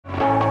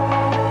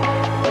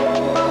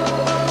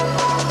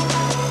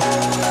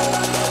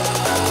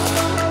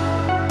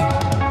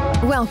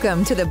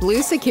Welcome to the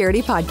Blue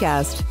Security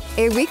Podcast,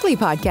 a weekly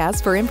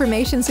podcast for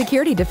information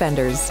security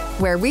defenders,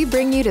 where we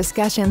bring you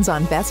discussions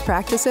on best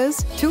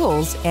practices,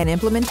 tools, and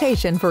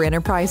implementation for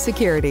enterprise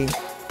security.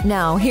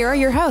 Now, here are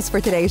your hosts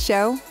for today's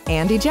show,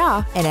 Andy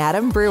Jha and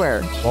Adam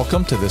Brewer.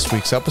 Welcome to this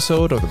week's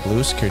episode of the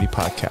Blue Security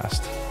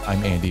Podcast.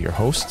 I'm Andy, your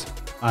host.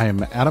 I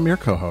am Adam, your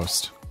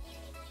co-host.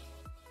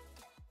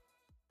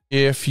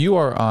 If you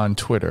are on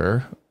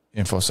Twitter,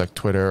 InfoSec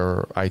Twitter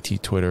or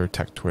IT Twitter,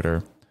 Tech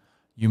Twitter,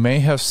 you may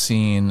have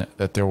seen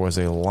that there was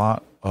a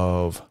lot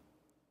of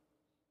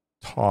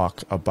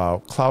talk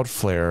about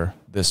Cloudflare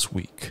this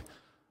week.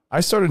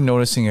 I started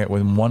noticing it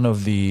when one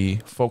of the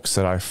folks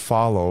that I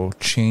follow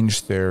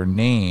changed their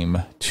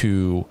name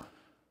to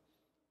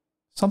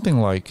something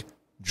like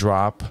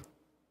Drop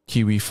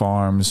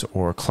Kiwifarms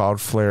or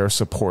Cloudflare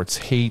supports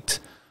hate,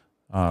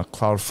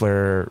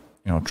 Cloudflare,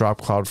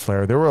 Drop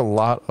Cloudflare. There were a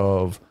lot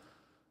of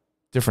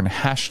different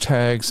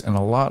hashtags and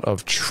a lot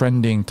of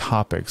trending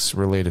topics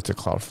related to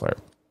Cloudflare.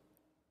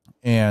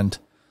 And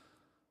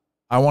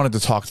I wanted to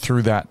talk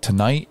through that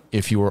tonight.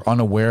 If you were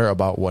unaware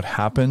about what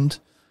happened,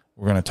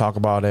 we're going to talk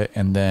about it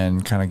and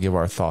then kind of give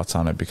our thoughts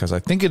on it, because I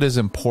think it is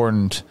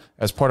important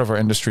as part of our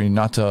industry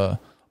not to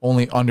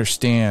only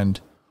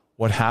understand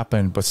what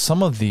happened, but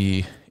some of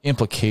the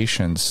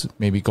implications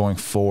maybe going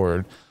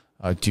forward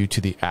due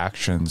to the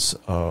actions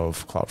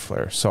of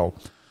Cloudflare. So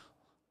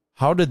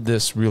how did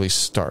this really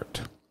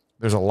start?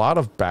 There's a lot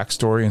of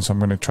backstory, and so I'm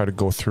going to try to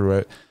go through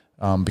it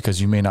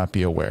because you may not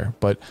be aware.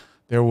 But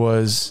there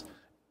was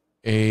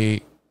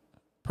a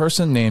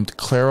person named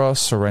Clara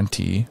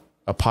Sorrenti,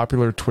 a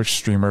popular Twitch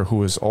streamer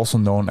who is also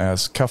known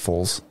as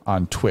Keffels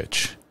on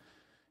Twitch.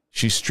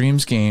 She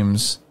streams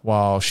games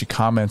while she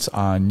comments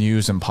on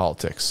news and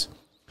politics.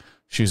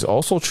 She's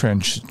also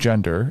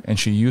transgender, and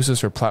she uses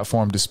her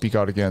platform to speak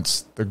out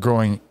against the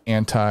growing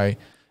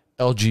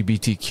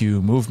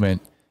anti-LGBTQ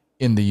movement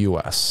in the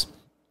U.S.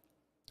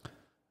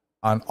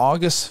 On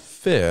August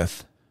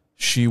 5th,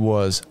 she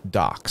was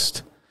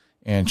doxxed,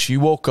 and she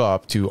woke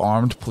up to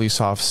armed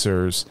police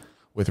officers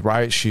with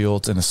riot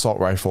shields and assault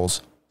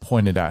rifles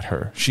pointed at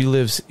her. She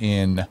lives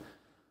in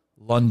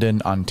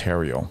London,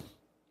 Ontario.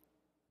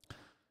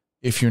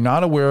 If you're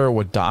not aware of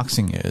what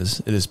doxing is,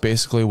 it is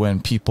basically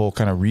when people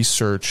kind of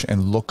research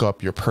and look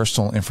up your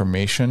personal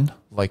information,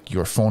 like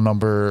your phone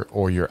number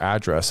or your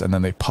address, and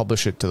then they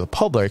publish it to the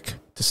public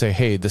to say,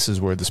 hey, this is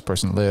where this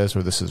person lives,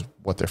 or this is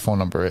what their phone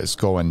number is.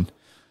 Go and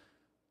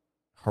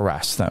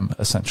harass them,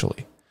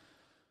 essentially.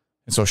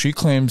 And so she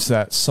claims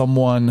that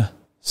someone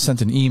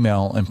sent an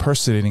email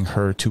impersonating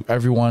her to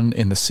everyone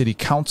in the city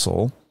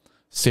council,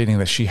 stating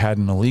that she had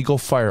an illegal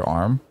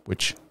firearm,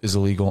 which is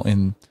illegal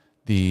in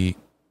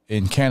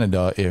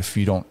Canada if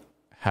you don't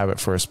have it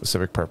for a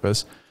specific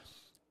purpose,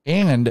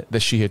 and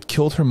that she had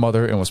killed her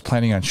mother and was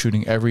planning on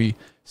shooting every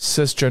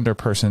cisgender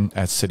person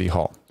at City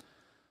Hall.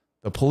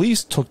 The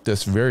police took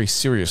this very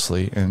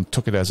seriously and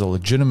took it as a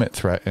legitimate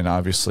threat, and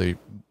obviously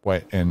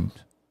went and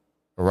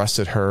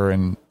arrested her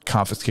and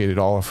confiscated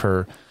all of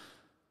her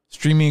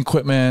streaming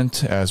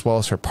equipment as well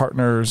as her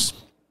partners.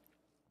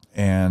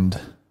 And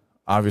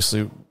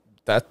obviously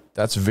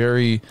that's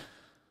very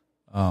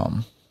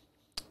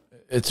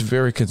it's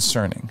very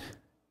concerning.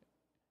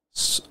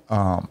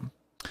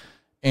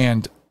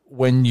 And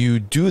when you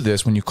do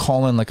this, when you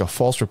call in like a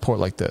false report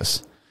like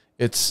this,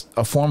 it's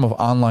a form of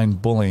online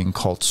bullying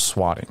called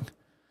swatting.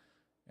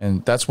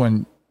 And that's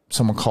when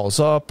someone calls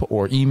up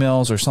or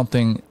emails or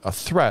something, a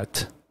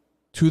threat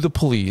to the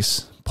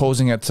police,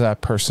 posing it to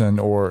that person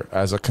or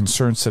as a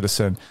concerned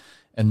citizen,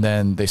 and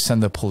then they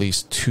send the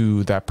police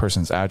to that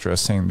person's address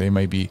saying they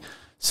may be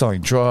selling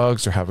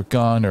drugs or have a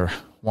gun or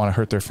want to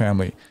hurt their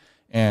family.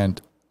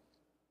 And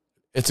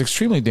it's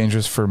extremely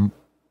dangerous for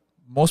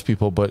most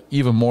people, but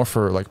even more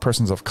for like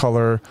persons of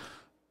color,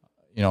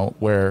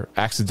 where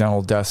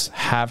accidental deaths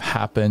have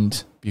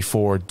happened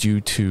before due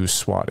to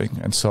swatting.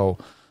 And so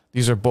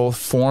these are both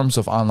forms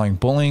of online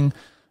bullying,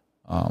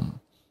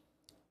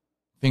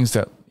 things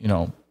that,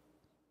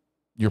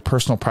 your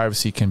personal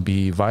privacy can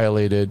be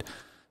violated.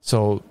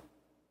 So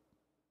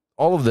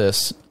all of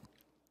this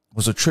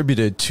was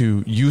attributed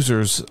to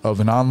users of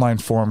an online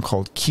forum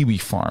called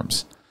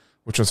Kiwifarms,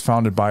 which was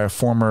founded by a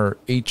former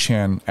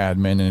 8chan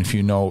admin. And if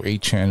you know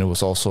 8chan, it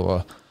was also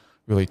a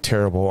really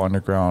terrible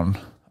underground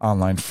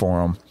online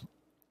forum.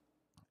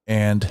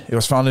 And it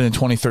was founded in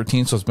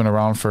 2013, so it's been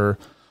around for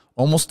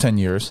almost 10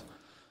 years.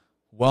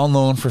 Well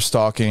known for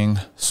stalking,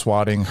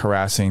 swatting,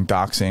 harassing,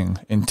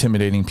 doxing,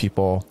 intimidating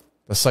people.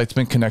 The site's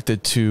been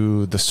connected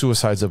to the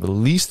suicides of at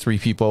least 3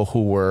 people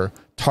who were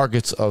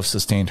targets of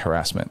sustained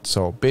harassment.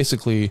 So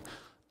basically,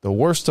 the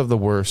worst of the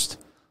worst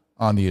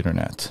on the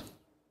internet.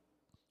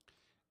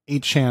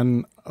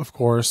 8chan, of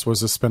course,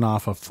 was a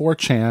spinoff of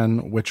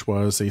 4chan, which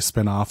was a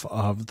spinoff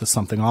of the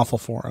Something Awful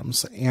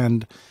forums.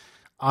 And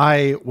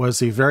I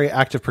was a very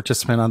active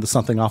participant on the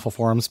Something Awful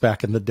forums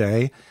back in the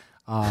day.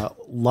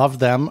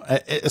 Loved them,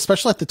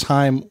 especially at the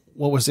time.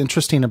 What was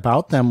interesting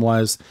about them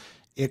was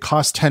it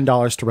cost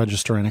 $10 to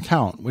register an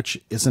account,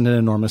 which isn't an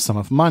enormous sum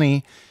of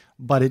money,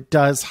 but it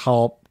does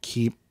help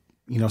keep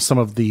some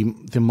of the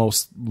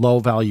most low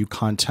value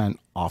content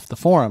off the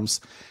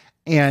forums.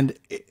 And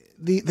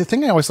the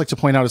thing I always like to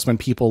point out is when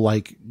people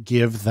like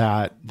give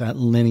that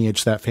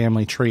lineage, that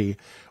family tree,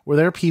 were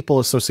there people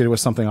associated with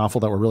something awful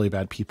that were really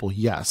bad people?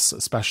 Yes,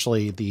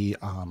 especially the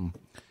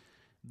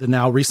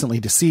now recently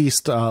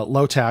deceased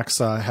Lotax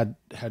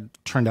had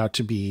turned out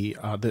to be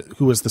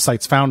who was the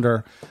site's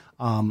founder,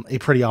 a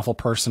pretty awful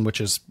person,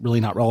 which is really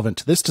not relevant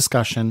to this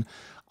discussion.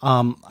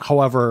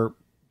 However,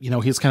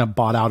 he's kind of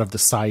bought out of the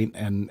site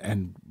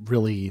and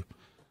really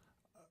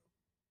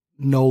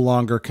no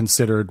longer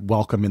considered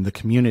welcome in the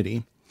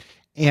community.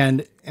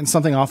 And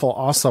something awful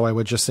also, I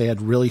would just say,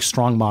 had really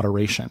strong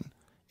moderation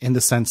in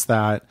the sense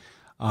that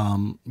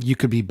you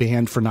could be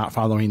banned for not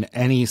following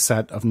any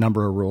set of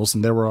number of rules.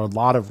 And there were a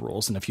lot of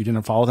rules. And if you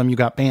didn't follow them, you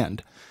got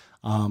banned.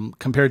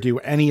 Compared to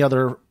any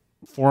other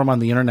forum on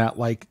the internet,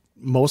 like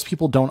most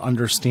people don't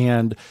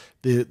understand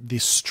the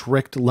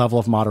strict level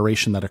of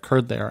moderation that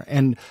occurred there.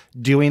 And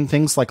doing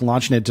things like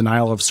launching a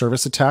denial of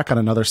service attack on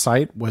another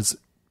site was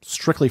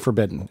strictly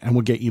forbidden and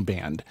would get you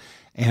banned.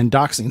 And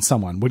doxing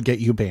someone would get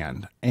you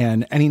banned,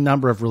 and any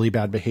number of really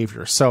bad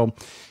behaviors. So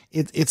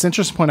it's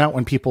interesting to point out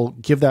when people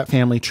give that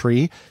family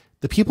tree,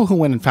 the people who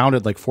went and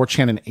founded like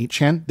 4chan and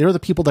 8chan, they're the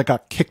people that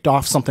got kicked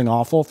off something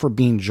awful for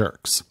being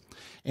jerks.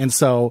 And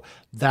so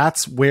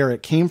that's where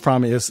it came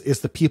from is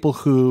the people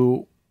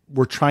who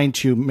were trying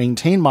to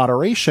maintain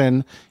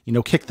moderation,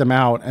 kick them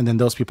out. And then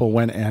those people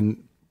went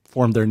and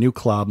formed their new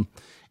club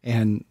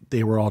and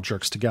they were all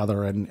jerks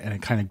together and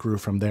it kind of grew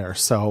from there.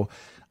 So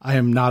I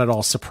am not at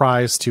all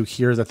surprised to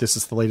hear that this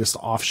is the latest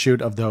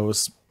offshoot of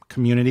those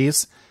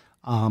communities.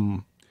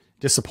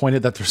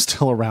 Disappointed that they're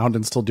still around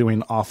and still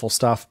doing awful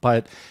stuff,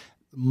 but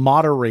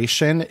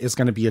moderation is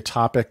going to be a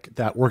topic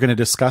that we're going to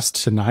discuss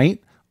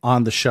tonight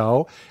on the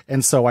show.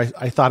 And so I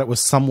thought it was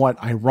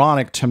somewhat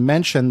ironic to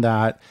mention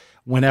that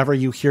whenever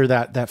you hear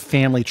that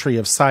family tree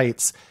of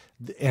sites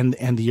and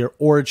the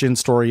origin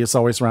story is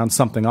always around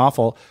something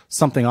awful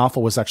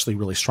was actually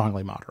really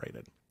strongly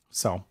moderated.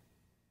 So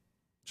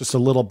just a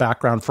little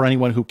background for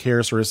anyone who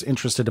cares or is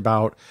interested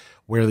about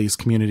where these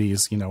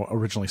communities,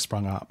 originally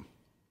sprung up.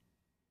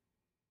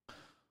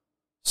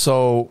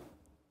 So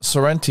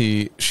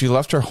Sorrenti, she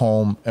left her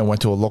home and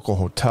went to a local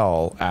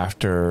hotel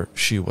after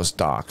she was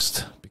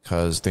doxxed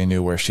because they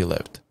knew where she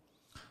lived.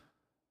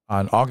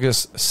 On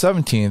August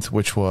 17th,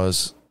 which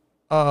was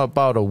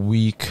about a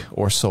week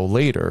or so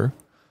later,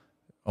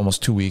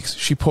 almost 2 weeks,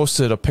 she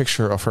posted a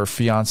picture of her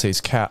fiance's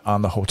cat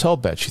on the hotel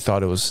bed. She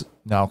thought it was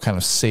now kind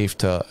of safe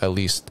to at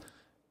least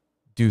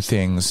do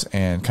things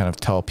and kind of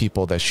tell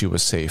people that she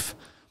was safe.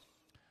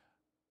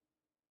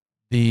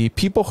 The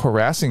people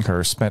harassing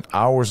her spent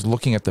hours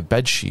looking at the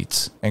bed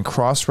sheets and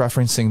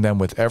cross-referencing them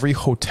with every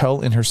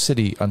hotel in her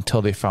city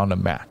until they found a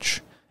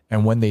match.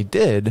 And when they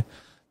did,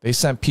 they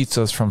sent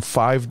pizzas from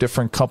 5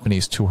 different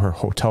companies to her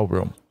hotel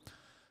room.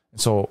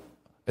 So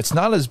it's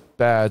not as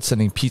bad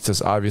sending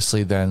pizzas,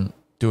 obviously, than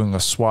doing a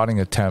swatting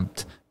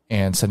attempt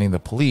and sending the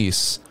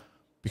police,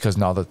 because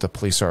now that the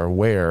police are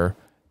aware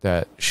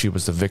that she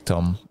was the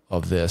victim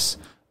of this,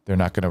 they're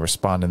not going to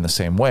respond in the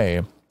same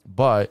way.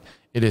 But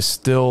it is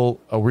still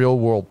a real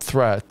world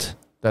threat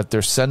that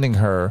they're sending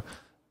her,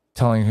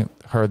 telling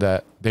her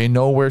that they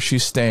know where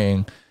she's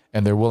staying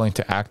and they're willing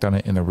to act on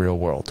it in the real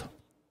world.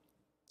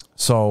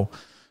 So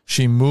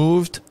she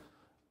moved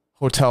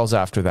hotels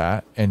after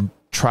that and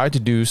tried to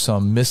do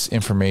some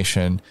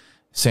misinformation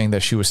saying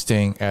that she was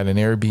staying at an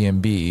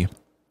Airbnb,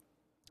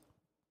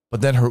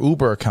 but then her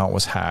Uber account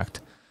was hacked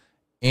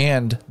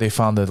and they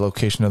found the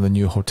location of the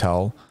new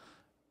hotel,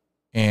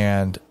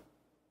 and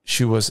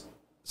she was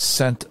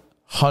sent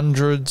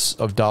hundreds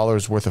of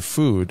dollars worth of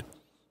food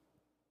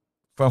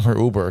from her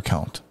Uber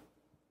account.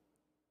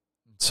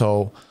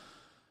 So,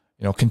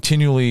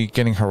 continually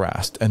getting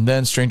harassed. And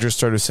then strangers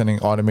started sending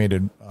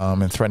automated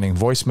and threatening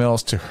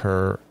voicemails to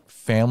her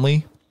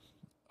family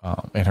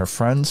and her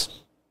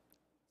friends.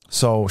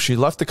 So she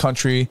left the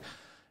country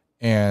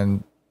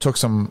and took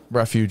some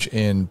refuge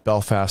in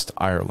Belfast,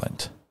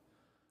 Ireland.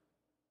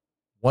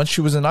 Once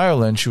she was in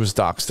Ireland, she was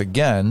doxxed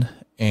again,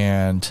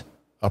 and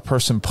a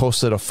person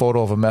posted a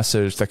photo of a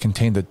message that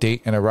contained a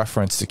date and a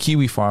reference to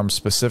Kiwifarms,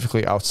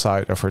 specifically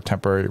outside of her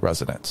temporary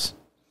residence.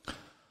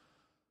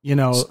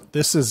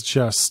 This is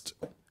just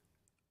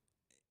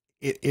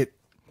it.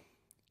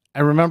 I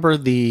remember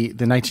the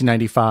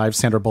 1995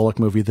 Sandra Bullock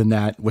movie, The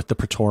Net, with the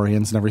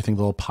Praetorians and everything,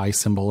 the little pie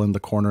symbol in the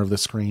corner of the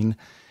screen.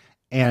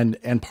 And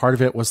part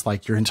of it was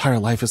like, your entire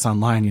life is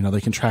online,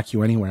 they can track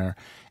you anywhere.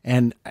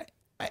 And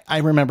I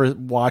remember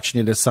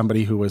watching it as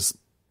somebody who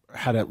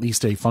had at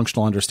least a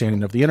functional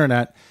understanding of the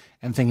internet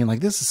and thinking like,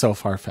 this is so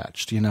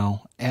far-fetched,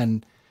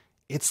 and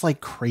it's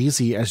like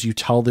crazy as you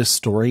tell this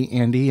story,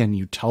 Andy, and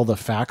you tell the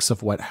facts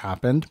of what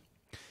happened,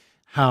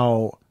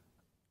 how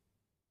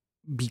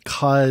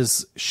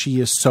because she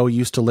is so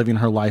used to living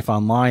her life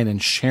online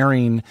and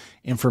sharing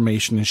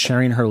information and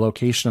sharing her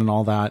location and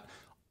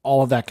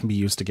all of that can be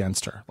used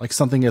against her. Like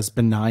something as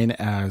benign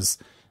as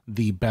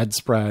the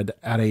bedspread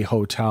at a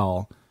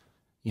hotel.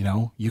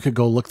 You could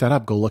go look that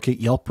up. Go look at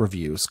Yelp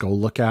reviews. Go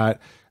look at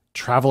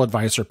travel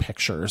advisor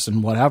pictures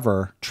and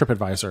whatever,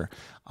 TripAdvisor,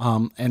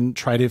 and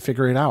try to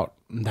figure it out.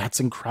 And that's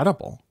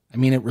incredible. I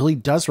mean, it really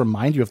does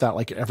remind you of that,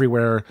 like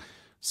everywhere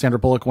Sandra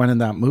Bullock went in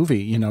that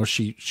movie, you know,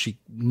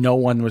 no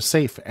one was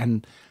safe.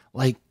 And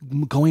like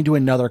going to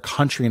another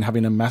country and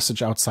having a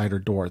message outside her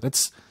door,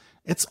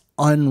 it's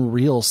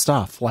unreal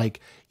stuff.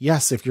 Like,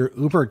 yes, if your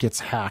Uber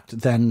gets hacked,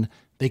 then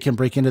they can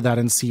break into that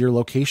and see your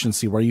location,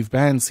 see where you've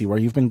been, see where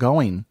you've been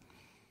going.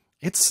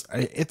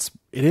 It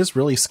is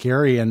really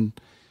scary. And,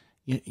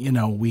 you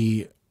know,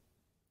 we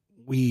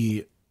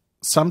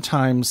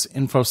sometimes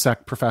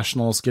InfoSec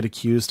professionals get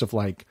accused of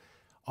like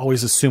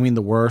always assuming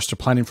the worst or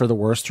planning for the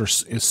worst or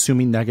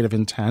assuming negative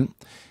intent.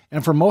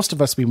 And for most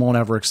of us, we won't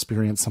ever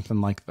experience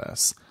something like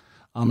this.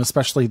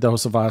 Especially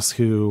those of us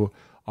who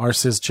are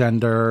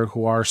cisgender,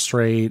 who are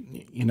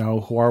straight, you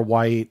know, who are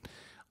white.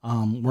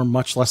 We're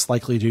much less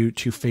likely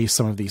to face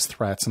some of these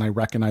threats. And I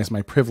recognize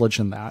my privilege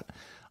in that.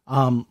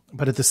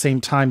 But at the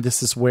same time,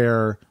 this is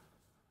where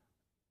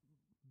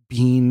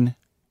being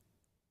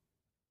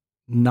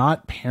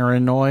not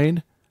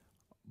paranoid,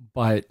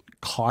 but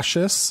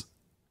cautious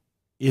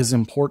is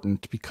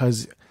important,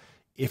 because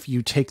if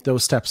you take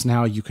those steps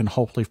now, you can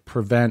hopefully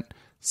prevent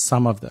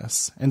some of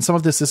this. And some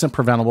of this isn't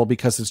preventable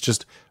because it's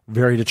just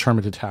very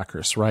determined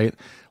attackers, right?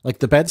 Like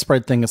the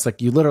bedspread thing, it's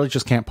like you literally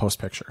just can't post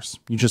pictures.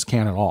 You just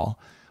can't at all.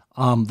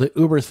 The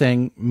Uber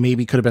thing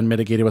maybe could have been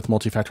mitigated with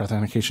multi-factor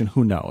authentication.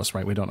 Who knows,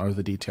 right? We don't know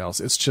the details.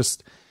 It's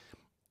just,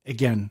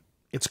 again,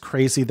 it's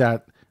crazy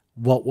that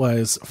what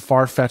was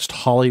far-fetched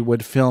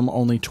Hollywood film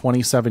only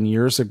 27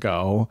 years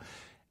ago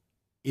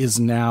is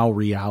now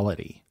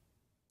reality.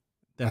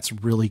 That's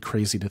really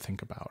crazy to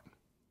think about.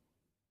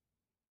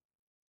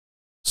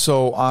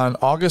 So on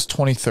August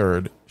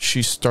 23rd,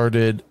 she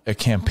started a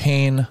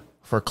campaign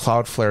for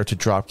Cloudflare to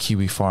drop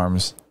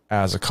Kiwifarms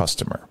as a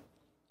customer.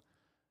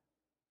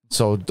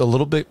 So a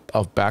little bit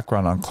of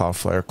background on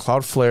Cloudflare.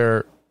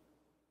 Cloudflare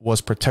was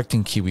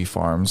protecting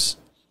Kiwifarms,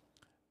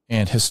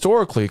 and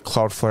historically,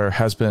 Cloudflare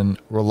has been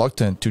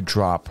reluctant to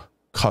drop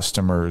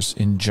customers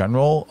in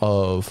general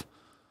of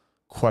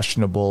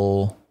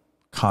questionable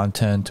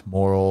content,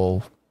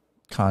 moral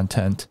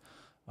content.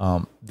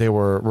 They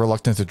were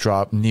reluctant to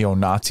drop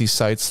neo-Nazi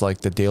sites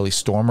like the Daily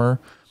Stormer,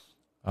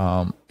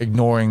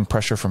 ignoring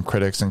pressure from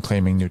critics and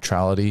claiming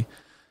neutrality.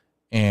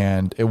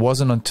 And it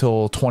wasn't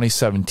until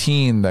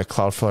 2017 that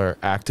Cloudflare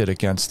acted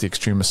against the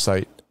extremist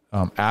site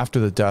after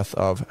the death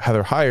of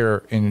Heather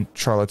Heyer in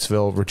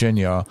Charlottesville,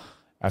 Virginia,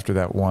 after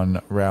that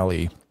one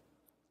rally.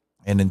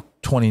 And in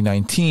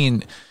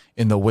 2019,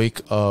 in the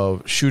wake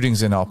of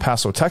shootings in El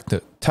Paso,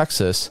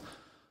 Texas,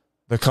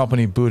 the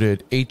company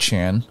booted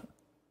 8chan,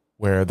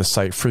 where the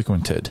site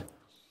frequented.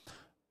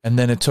 And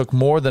then it took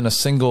more than a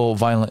single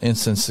violent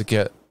instance to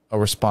get a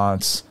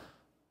response,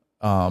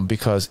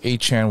 because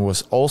 8chan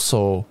was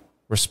also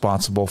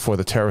responsible for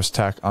the terrorist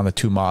attack on the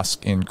two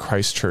mosques in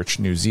Christchurch,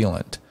 New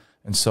Zealand.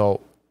 And so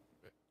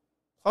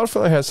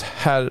Cloudflare has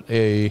had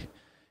a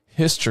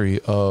history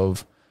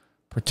of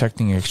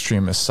protecting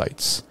extremist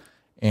sites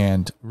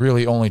and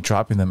really only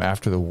dropping them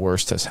after the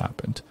worst has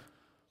happened.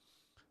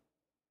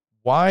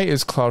 Why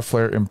is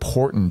Cloudflare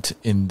important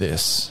in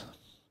this?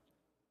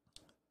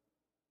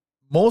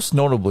 Most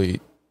notably,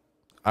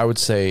 I would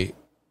say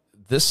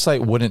this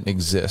site wouldn't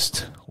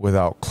exist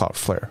without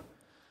Cloudflare.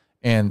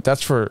 And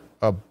that's for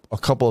a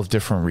couple of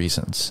different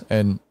reasons.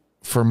 And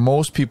for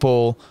most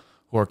people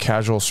who are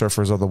casual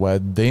surfers of the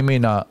web, they may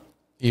not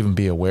even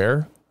be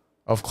aware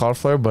of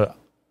Cloudflare, but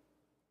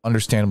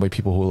understandably,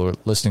 people who are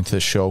listening to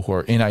this show who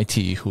are in IT,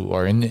 who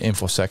are in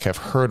InfoSec, have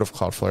heard of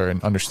Cloudflare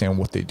and understand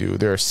what they do.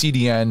 They're a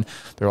CDN.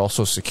 They're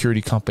also a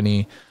security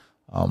company.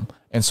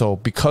 And so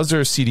because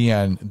they're a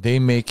CDN, they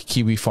make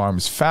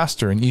Kiwifarms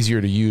faster and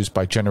easier to use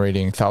by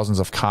generating thousands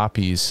of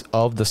copies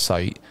of the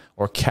site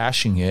or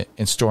caching it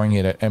and storing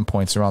it at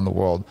endpoints around the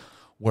world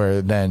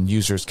where then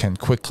users can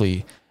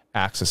quickly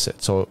access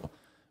it. So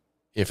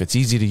if it's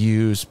easy to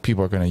use,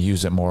 people are going to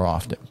use it more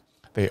often.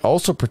 They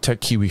also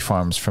protect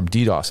Kiwifarms from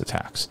DDoS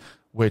attacks,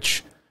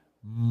 which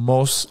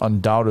most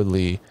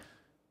undoubtedly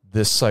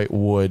this site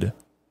would,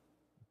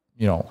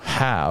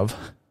 have.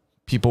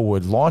 People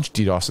would launch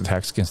DDoS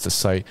attacks against the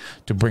site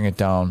to bring it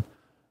down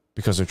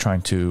because they're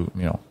trying to,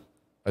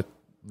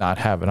 not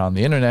have it on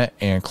the internet,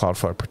 and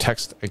Cloudflare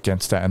protects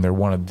against that, and they're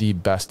one of the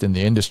best in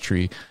the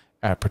industry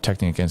at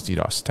protecting against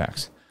DDoS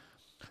attacks.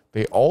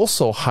 They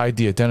also hide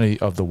the identity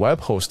of the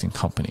web hosting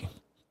company,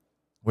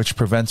 which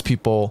prevents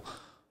people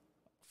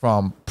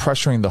from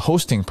pressuring the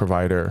hosting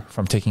provider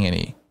from taking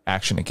any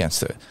action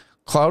against it.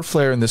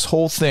 Cloudflare and this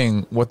whole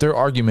thing, what their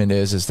argument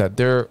is that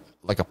they're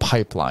like a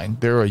pipeline.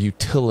 They're a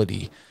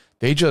utility.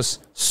 They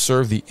just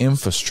serve the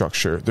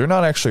infrastructure. They're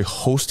not actually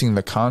hosting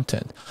the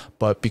content,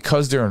 but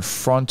because they're in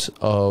front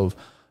of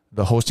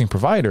the hosting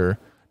provider,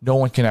 no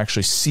one can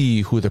actually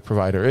see who the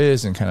provider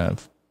is and kind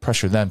of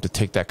pressure them to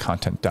take that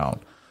content down.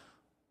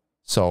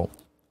 So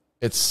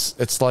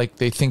it's like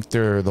they think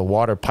they're the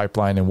water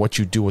pipeline, and what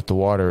you do with the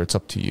water, it's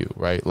up to you,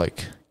 right?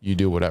 Like you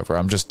do whatever.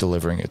 I'm just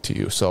delivering it to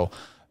you. So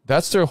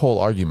that's their whole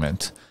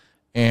argument.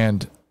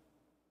 And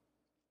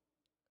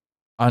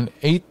On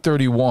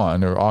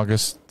 8/31 or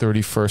August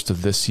 31st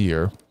of this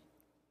year,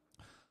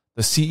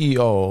 the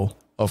CEO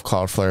of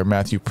Cloudflare,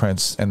 Matthew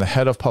Prince, and the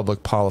head of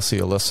public policy,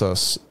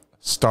 Alyssa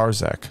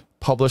Starzek,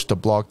 published a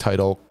blog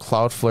titled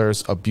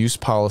Cloudflare's Abuse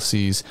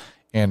Policies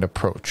and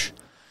Approach.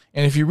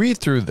 And if you read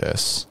through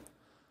this,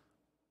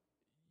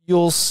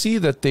 you'll see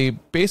that they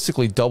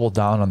basically double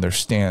down on their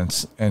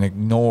stance and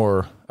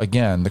ignore,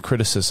 again, the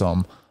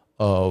criticism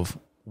of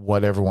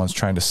what everyone's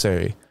trying to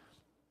say.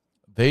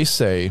 They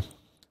say,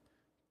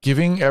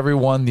 giving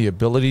everyone the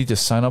ability to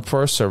sign up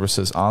for our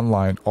services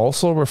online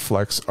also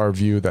reflects our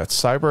view that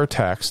cyber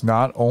attacks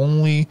not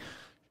only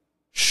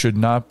should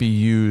not be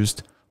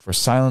used for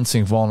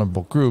silencing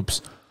vulnerable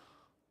groups,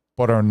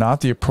 but are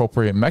not the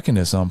appropriate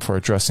mechanism for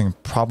addressing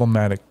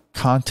problematic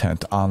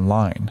content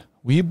online.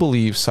 We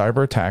believe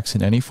cyber attacks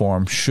in any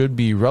form should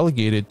be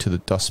relegated to the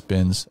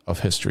dustbins of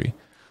history.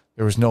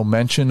 There was no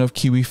mention of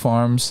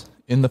Kiwifarms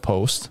in the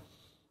post.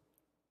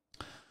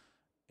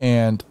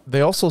 And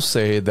they also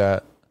say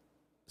that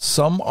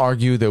some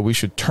argue that we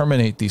should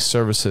terminate these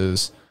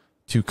services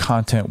to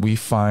content we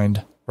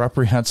find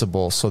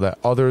reprehensible so that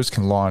others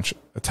can launch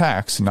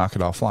attacks and knock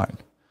it offline.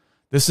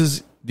 This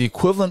is the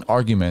equivalent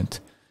argument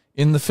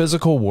in the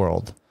physical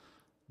world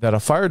that a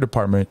fire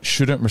department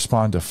shouldn't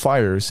respond to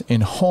fires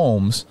in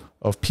homes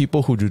of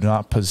people who do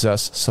not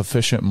possess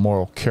sufficient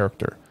moral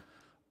character,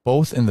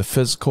 both in the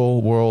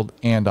physical world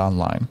and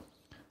online.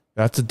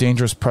 That's a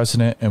dangerous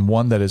precedent, and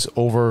one that is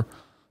over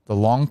the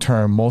long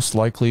term most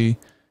likely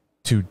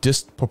to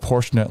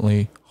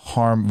disproportionately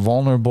harm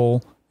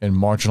vulnerable and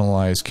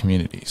marginalized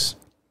communities.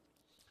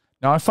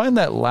 Now, I find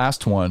that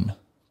last one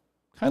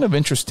kind of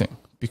interesting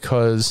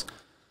because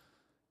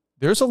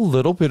there's a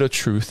little bit of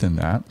truth in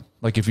that.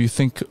 Like if you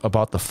think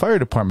about the fire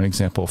department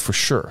example, for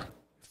sure,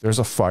 if there's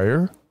a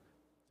fire,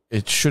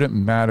 it shouldn't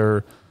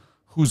matter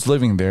who's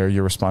living there,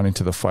 you're responding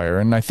to the fire.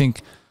 And I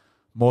think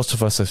most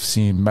of us have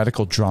seen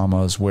medical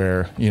dramas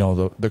where, you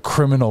know, the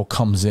criminal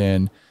comes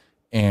in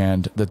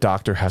and the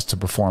doctor has to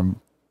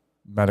perform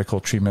medical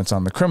treatments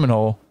on the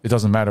criminal. It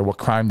doesn't matter what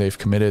crime they've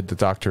committed. The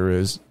doctor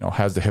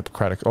has the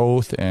Hippocratic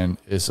Oath and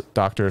is a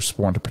doctor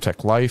sworn to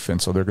protect life.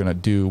 And so they're going to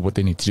do what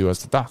they need to do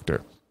as the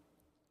doctor.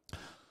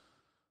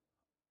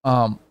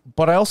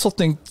 But I also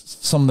think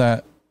some of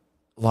that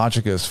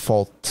logic is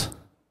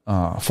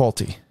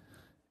faulty,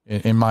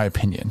 in my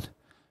opinion,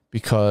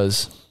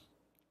 because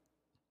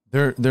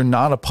they're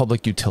not a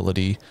public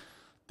utility.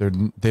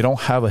 They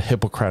don't have a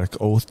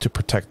Hippocratic Oath to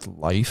protect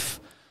life.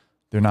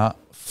 They're not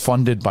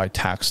funded by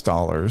tax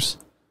dollars.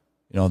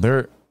 You know,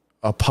 they're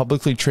a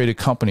publicly traded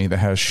company that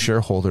has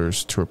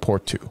shareholders to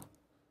report to.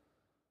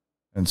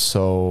 And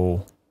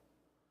so,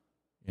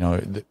 you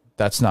know,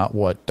 that's not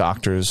what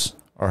doctors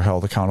are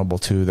held accountable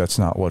to. That's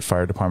not what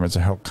fire departments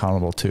are held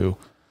accountable to.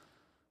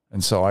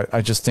 And so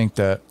I just think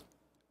that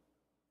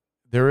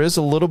there is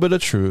a little bit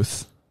of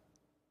truth,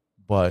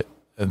 but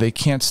they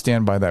can't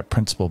stand by that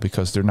principle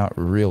because they're not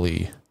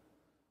really,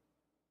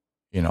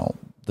 you know,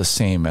 the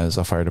same as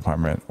a fire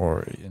department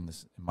or, in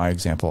my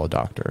example, a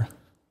doctor.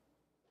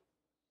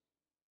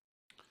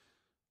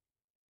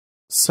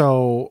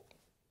 So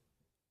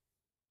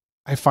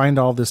I find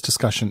all this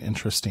discussion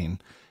interesting.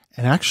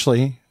 And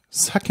actually,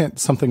 second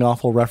something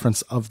awful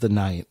reference of the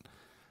night.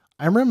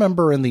 I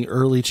remember in the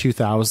early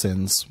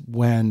 2000s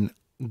when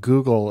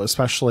Google,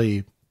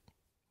 especially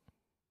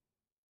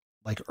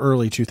like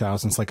early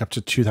 2000s, like up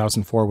to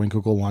 2004 when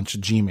Google launched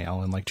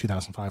Gmail in like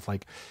 2005.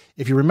 Like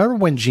if you remember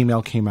when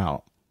Gmail came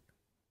out,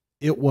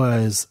 it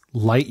was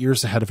light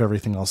years ahead of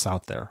everything else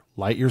out there.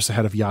 Light years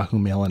ahead of Yahoo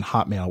Mail and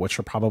Hotmail, which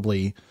were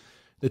probably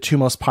the two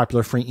most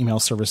popular free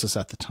email services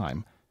at the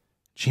time.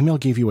 Gmail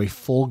gave you a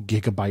full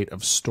gigabyte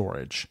of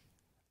storage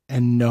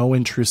and no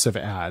intrusive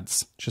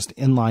ads, just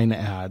inline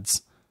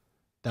ads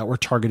that were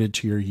targeted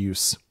to your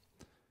use,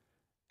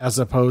 as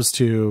opposed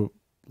to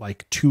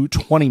like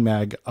 220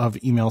 meg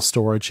of email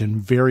storage and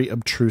very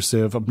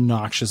obtrusive,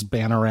 obnoxious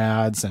banner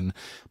ads and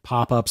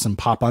pop-ups and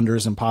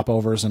pop-unders and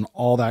pop-overs and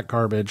all that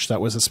garbage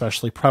that was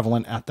especially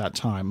prevalent at that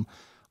time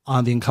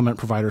on the incumbent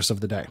providers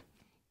of the day.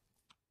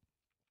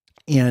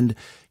 And,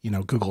 you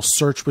know, Google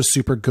search was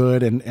super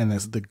good and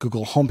the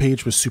Google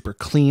homepage was super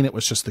clean. It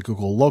was just the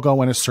Google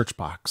logo and a search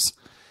box.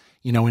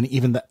 You know, and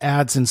even the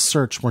ads in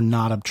search were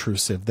not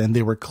obtrusive. Then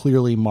they were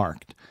clearly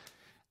marked.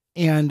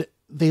 And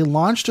they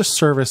launched a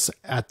service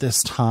at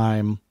this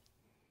time,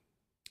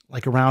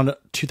 like around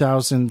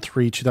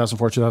 2003,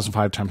 2004,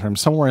 2005 timeframe,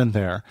 somewhere in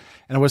there.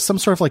 And it was some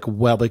sort of like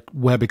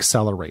web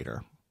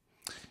accelerator.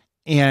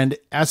 And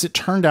as it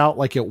turned out,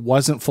 like it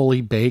wasn't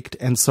fully baked.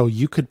 And so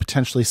you could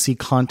potentially see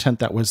content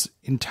that was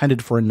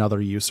intended for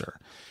another user.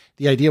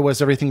 The idea was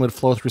everything would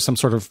flow through some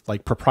sort of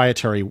like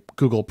proprietary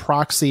Google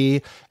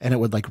proxy, and it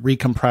would like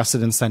recompress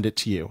it and send it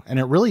to you. And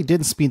it really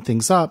did speed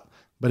things up.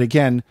 But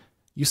again,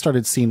 you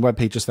started seeing web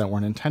pages that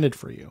weren't intended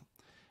for you.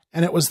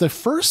 And it was the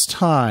first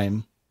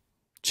time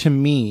to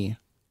me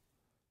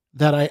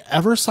that I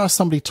ever saw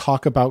somebody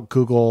talk about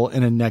Google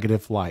in a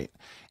negative light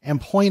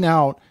and point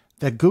out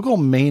that Google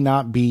may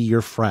not be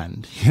your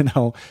friend.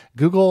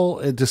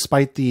 Google,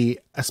 despite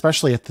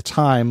especially at the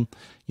time,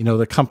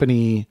 the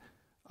company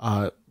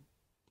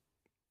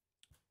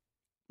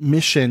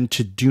mission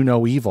to do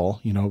no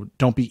evil,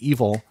 don't be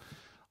evil,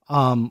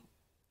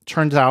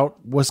 turns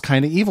out was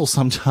kind of evil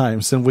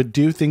sometimes and would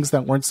do things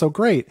that weren't so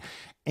great.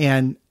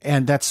 And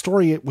that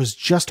story, it was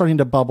just starting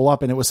to bubble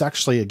up. And it was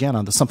actually, again,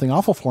 on the Something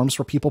Awful forums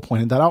where people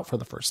pointed that out for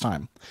the first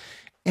time.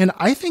 And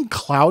I think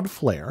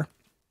Cloudflare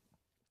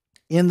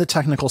in the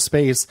technical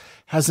space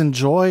has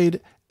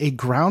enjoyed a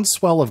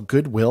groundswell of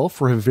goodwill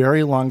for a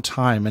very long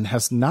time and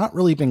has not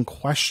really been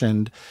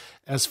questioned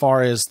as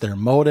far as their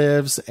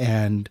motives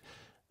and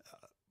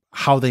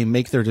how they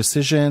make their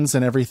decisions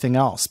and everything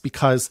else.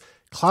 Because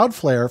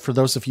Cloudflare, for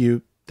those of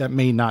you that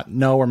may not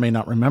know or may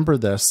not remember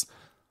this,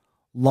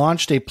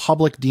 launched a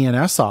public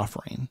DNS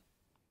offering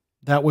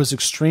that was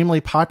extremely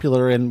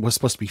popular and was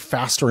supposed to be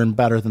faster and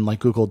better than like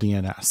Google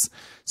DNS.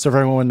 So if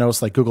everyone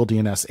knows like Google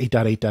DNS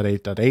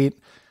 8.8.8.8,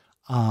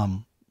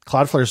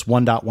 Cloudflare's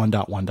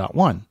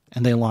 1.1.1.1,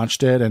 and they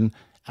launched it. And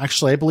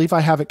actually, I believe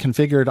I have it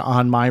configured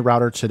on my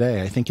router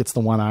today. I think it's the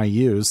one I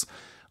use,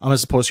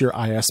 as opposed to your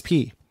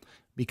ISP,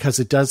 because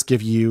it does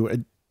give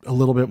you a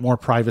little bit more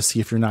privacy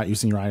if you're not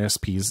using your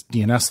ISP's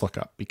DNS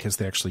lookup, because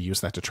they actually use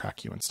that to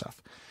track you and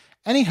stuff.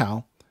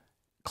 Anyhow,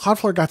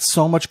 Cloudflare got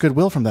so much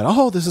goodwill from that.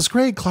 Oh, this is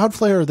great.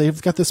 Cloudflare,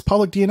 they've got this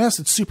public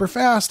DNS. It's super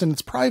fast and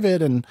it's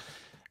private and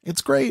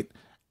it's great.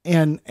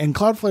 And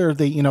Cloudflare,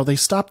 they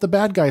stop the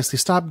bad guys. They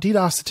stop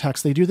DDoS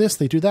attacks. They do this,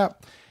 they do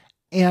that.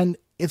 And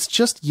it's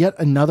just yet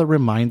another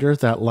reminder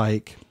that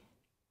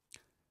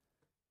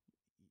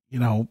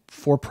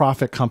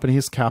for-profit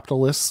companies,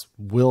 capitalists,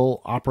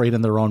 will operate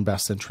in their own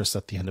best interests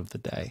at the end of the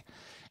day.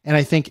 And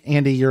I think,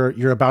 Andy,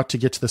 you're about to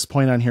get to this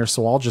point on here,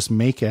 so I'll just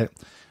make it.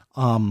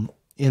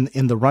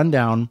 In the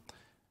rundown,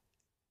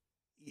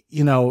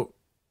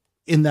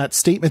 in that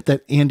statement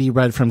that Andy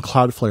read from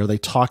Cloudflare, they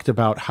talked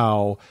about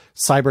how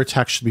cyber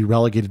tech should be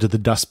relegated to the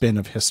dustbin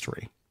of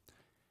history.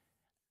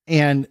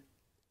 And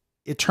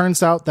it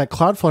turns out that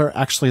Cloudflare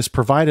actually has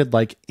provided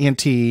like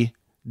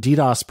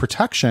anti-DDoS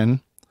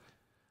protection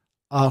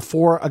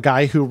for a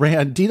guy who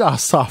ran DDoS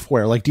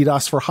software, like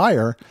DDoS for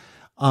hire,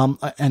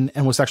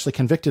 and was actually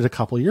convicted a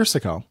couple of years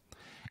ago.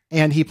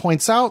 And he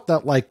points out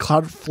that like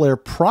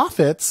Cloudflare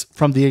profits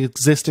from the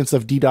existence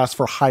of DDoS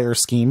for hire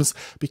schemes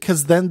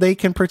because then they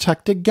can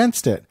protect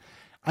against it.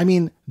 I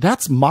mean,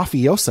 that's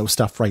mafioso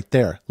stuff right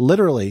there.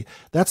 Literally,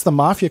 that's the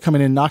mafia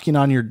coming in, knocking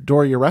on your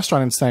door, your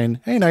restaurant, and saying,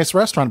 "Hey, nice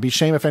restaurant. It'd be a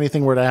shame if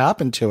anything were to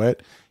happen to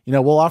it.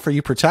 We'll offer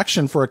you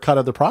protection for a cut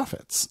of the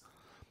profits."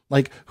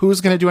 Like,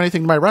 who's going to do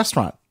anything to my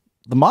restaurant?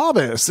 The mob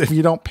is, if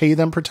you don't pay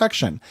them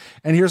protection.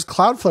 And here's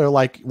Cloudflare,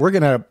 like, we're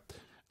going to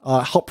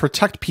help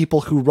protect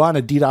people who run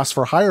a DDoS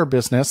for hire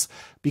business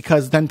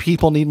because then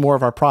people need more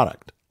of our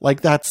product. Like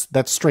that's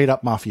straight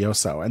up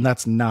mafioso, and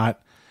that's not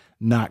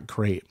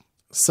great.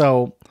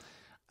 So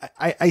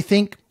I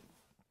think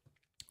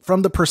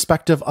from the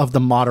perspective of the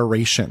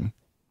moderation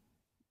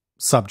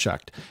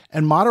subject,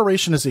 and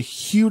moderation is a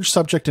huge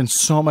subject in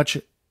so much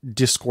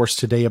discourse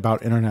today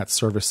about internet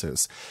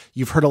services.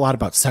 You've heard a lot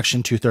about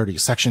Section 230,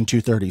 Section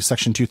 230,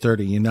 Section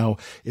 230.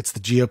 It's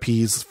the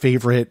GOP's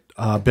favorite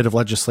bit of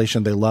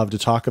legislation they love to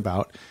talk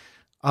about.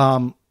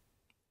 The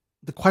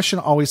question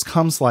always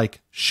comes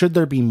like, should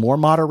there be more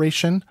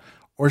moderation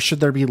or should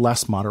there be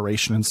less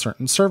moderation in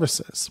certain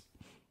services?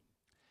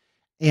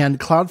 And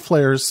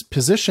Cloudflare's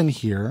position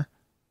here,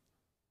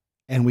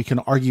 and we can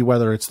argue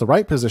whether it's the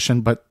right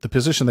position, but the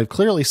position they've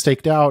clearly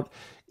staked out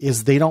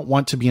is they don't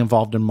want to be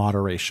involved in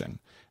moderation.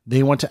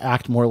 They want to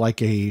act more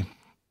like a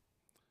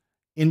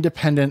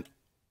independent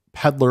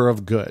peddler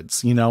of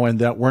goods, and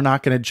that we're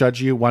not going to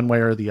judge you one way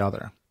or the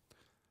other.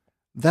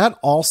 That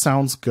all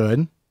sounds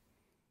good,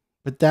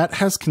 but that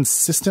has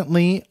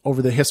consistently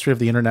over the history of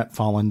the internet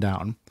fallen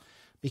down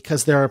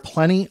because there are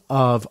plenty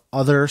of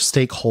other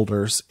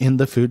stakeholders in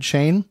the food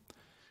chain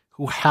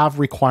who have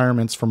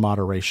requirements for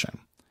moderation.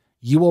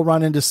 You will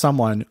run into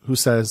someone who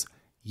says,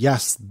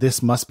 yes,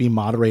 this must be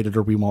moderated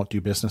or we won't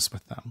do business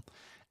with them.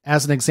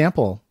 As an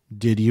example,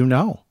 did you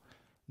know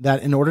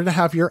that in order to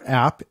have your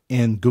app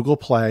in Google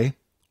Play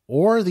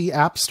or the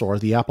App Store,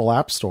 the Apple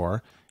App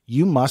Store,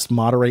 you must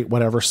moderate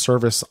whatever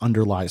service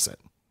underlies it?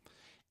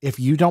 If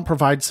you don't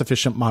provide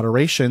sufficient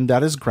moderation,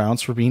 that is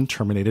grounds for being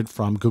terminated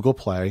from Google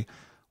Play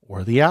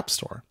or the App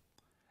Store.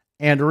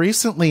 And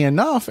recently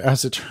enough,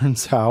 as it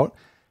turns out,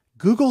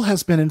 Google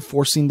has been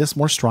enforcing this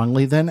more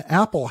strongly than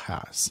Apple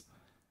has.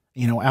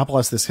 Apple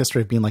has this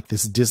history of being like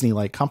this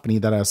Disney-like company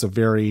that has a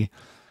very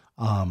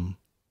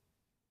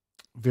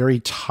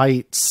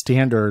tight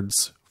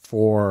standards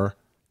for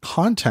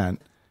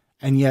content.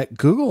 And yet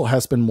Google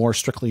has been more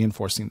strictly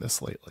enforcing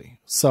this lately.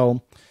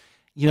 So,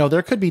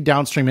 there could be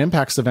downstream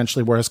impacts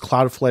eventually, whereas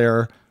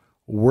Cloudflare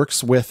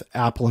works with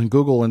Apple and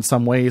Google in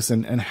some ways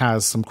and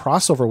has some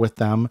crossover with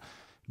them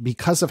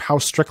because of how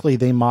strictly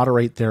they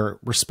moderate their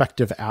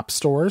respective app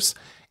stores.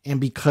 And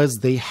because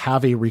they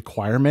have a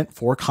requirement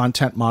for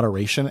content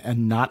moderation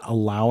and not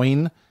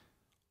allowing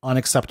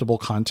unacceptable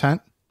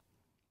content.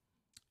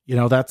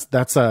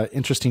 That's a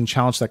interesting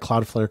challenge that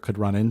Cloudflare could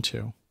run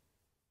into.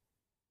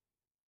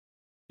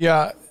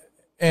 Yeah,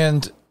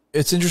 and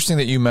it's interesting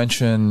that you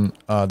mention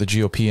the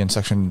GOP in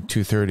Section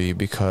 230,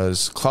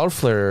 because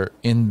Cloudflare,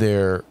 in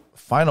their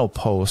final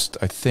post,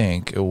 I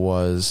think it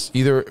was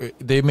either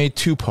they made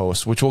two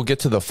posts, which we'll get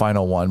to the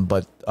final one,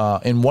 but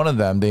in one of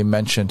them they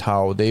mentioned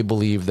how they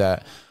believe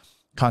that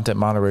content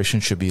moderation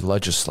should be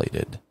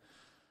legislated.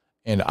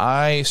 And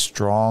I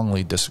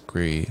strongly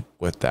disagree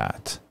with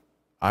that.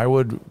 I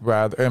would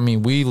rather,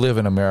 we live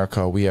in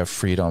America, we have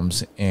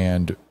freedoms,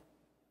 and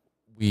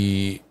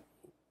we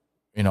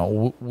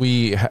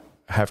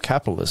have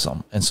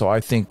capitalism. And so I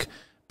think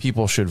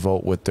people should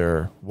vote with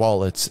their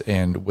wallets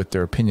and with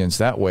their opinions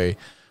that way.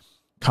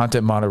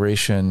 Content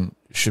moderation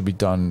should be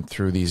done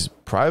through these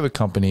private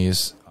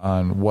companies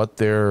on what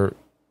their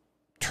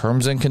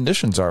terms and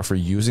conditions are for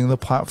using the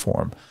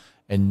platform,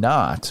 and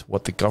not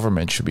what the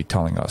government should be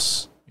telling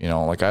us.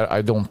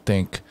 I don't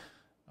think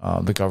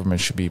the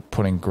government should be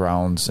putting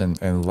grounds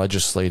and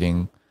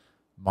legislating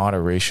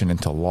moderation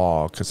into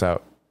law, because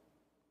that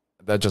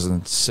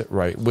doesn't sit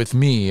right with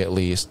me, at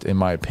least in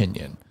my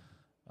opinion.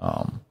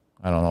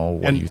 I don't know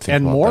what you think.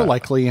 And about more that.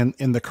 Likely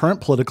in the current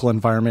political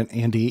environment,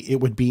 Andy, it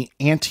would be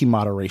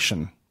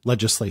anti-moderation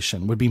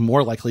legislation would be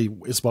more likely,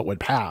 is what would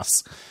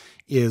pass,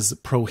 is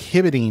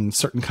prohibiting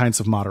certain kinds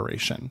of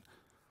moderation.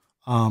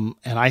 And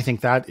I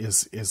think that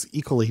is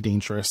equally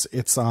dangerous.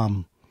 It's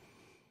one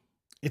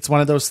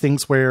of those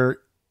things where,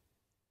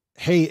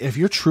 hey, if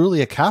you're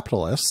truly a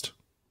capitalist,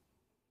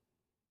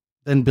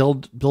 then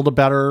build a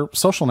better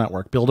social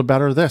network, build a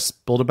better this,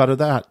 build a better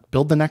that,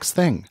 build the next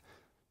thing.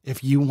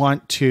 If you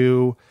want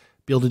to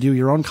be able to do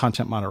your own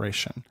content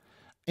moderation.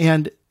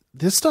 And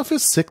this stuff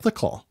is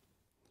cyclical.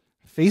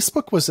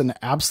 Facebook was an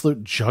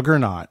absolute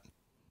juggernaut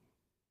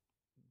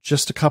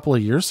just a couple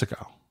of years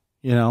ago,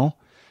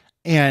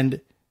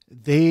 and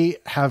they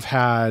have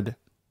had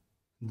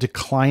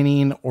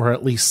declining or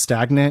at least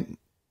stagnant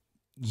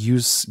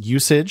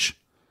usage.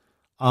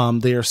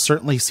 They are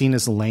certainly seen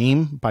as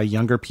lame by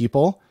younger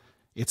people.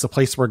 It's a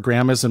place where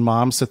grandmas and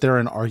moms sit there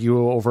and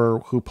argue over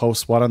who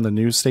posts what on the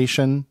news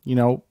station,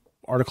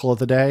 article of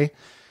the day,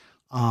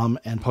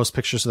 and post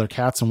pictures of their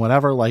cats and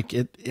whatever. Like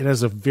it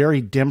has a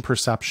very dim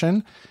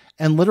perception,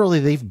 and literally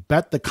they've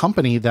bet the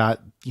company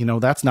that,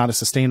 that's not a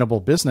sustainable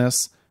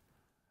business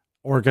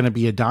or going to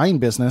be a dying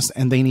business,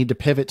 and they need to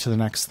pivot to the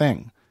next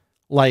thing.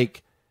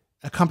 Like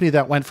a company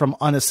that went from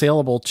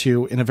unassailable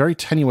to in a very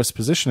tenuous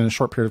position in a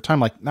short period of time.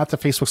 Like, not that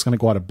Facebook's going to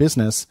go out of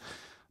business,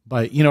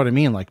 but you know what I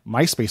mean? Like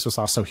MySpace was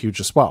also huge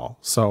as well.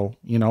 So,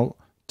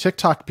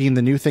 TikTok being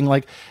the new thing,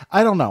 like,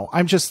 I don't know.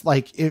 I'm just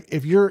like,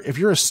 if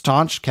you're a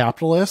staunch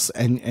capitalist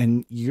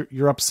and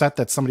you're upset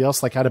that somebody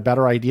else like had a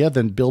better idea,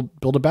 then build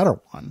a better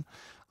one.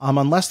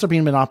 Unless they're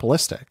being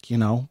monopolistic,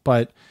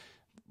 but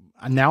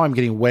now I'm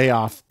getting way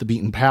off the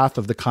beaten path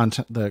of the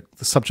content, the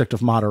subject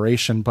of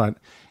moderation. But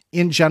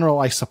in general,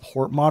 I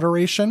support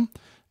moderation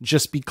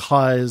just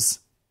because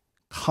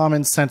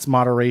common sense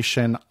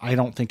moderation, I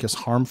don't think is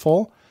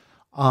harmful.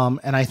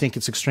 And I think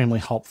it's extremely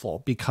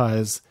helpful,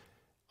 because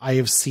I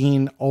have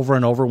seen over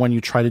and over when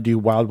you try to do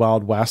wild,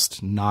 wild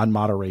west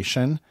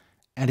non-moderation,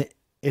 and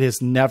it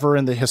has never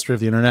in the history of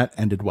the internet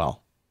ended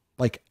well,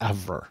 like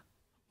ever.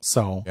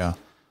 So yeah,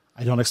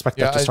 I don't expect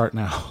that to start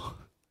now.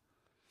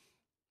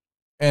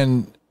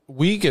 And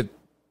we get,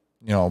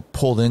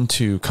 pulled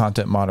into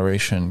content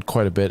moderation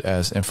quite a bit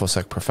as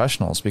InfoSec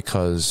professionals,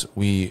 because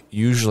we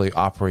usually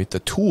operate the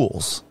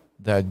tools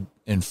that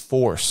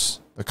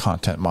enforce the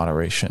content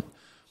moderation.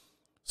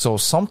 So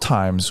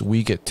sometimes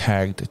we get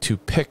tagged to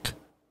pick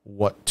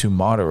what to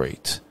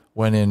moderate,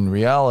 when in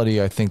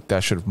reality, I think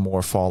that should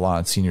more fall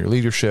on senior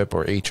leadership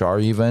or HR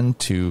even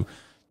to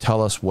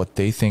tell us what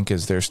they think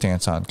is their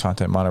stance on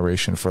content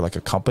moderation for like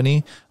a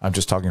company. I'm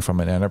just talking from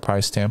an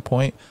enterprise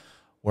standpoint.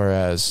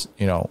 Whereas,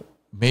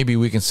 maybe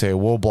we can say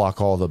we'll block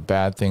all the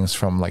bad things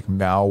from like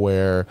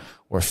malware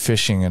or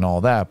phishing and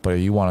all that. But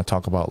you want to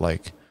talk about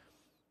like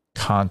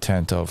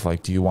content of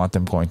like, do you want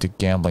them going to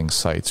gambling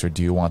sites, or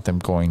do you want them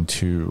going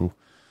to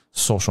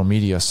social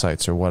media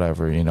sites or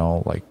whatever,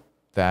 like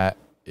that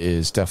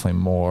is definitely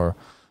more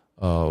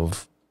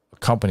of a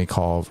company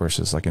call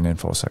versus like an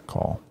InfoSec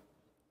call.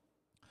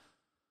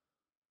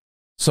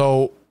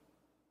 So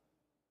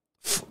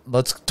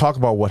let's talk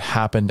about what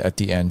happened at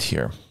the end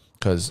here,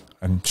 because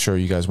I'm sure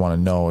you guys want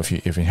to know if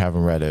you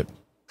haven't read it.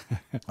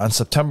 On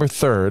September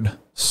 3rd,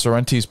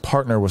 Sorrenti's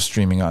partner was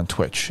streaming on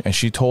Twitch, and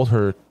she told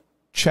her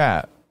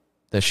chat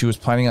that she was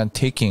planning on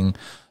taking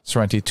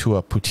Sorrenti to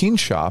a poutine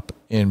shop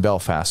in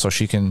Belfast so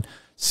she can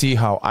see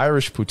how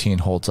Irish poutine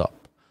holds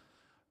up.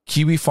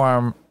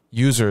 Kiwifarm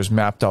users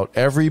mapped out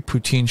every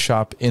poutine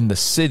shop in the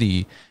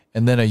city,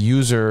 and then a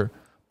user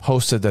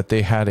posted that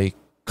they had a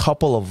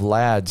couple of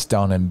lads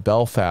down in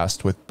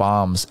Belfast with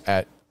bombs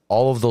at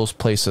all of those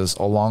places,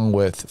 along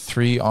with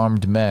 3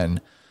 armed men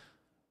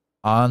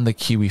on the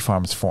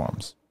Kiwifarms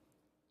forums.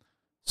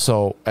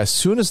 So as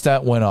soon as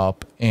that went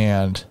up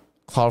and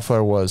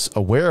Cloudflare was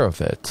aware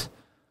of it,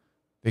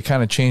 they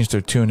kind of changed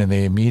their tune and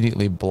they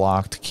immediately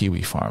blocked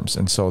Kiwifarms.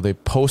 And so they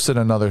posted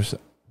another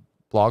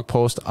blog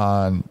post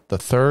on the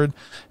 3rd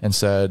and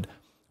said,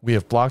 we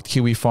have blocked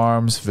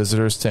Kiwifarms.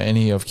 Visitors to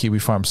any of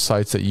Kiwifarms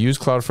sites that use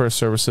Cloudflare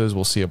services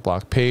will see a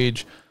blocked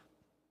page.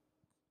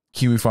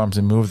 Kiwifarms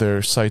and move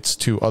their sites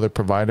to other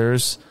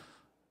providers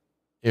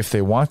if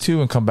they want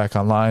to and come back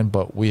online,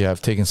 but we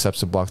have taken steps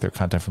to block their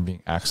content from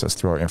being accessed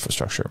through our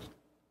infrastructure.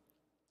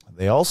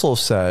 They also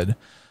said,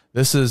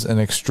 this is an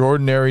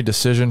extraordinary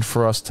decision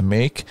for us to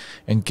make,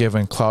 and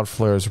given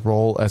Cloudflare's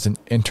role as an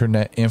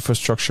internet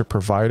infrastructure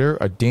provider,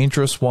 a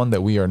dangerous one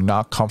that we are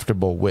not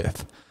comfortable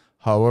with.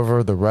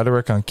 However, the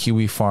rhetoric on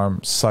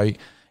Kiwifarm site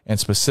and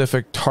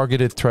specific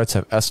targeted threats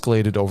have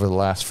escalated over the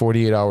last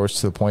 48 hours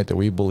to the point that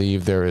we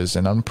believe there is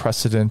an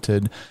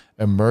unprecedented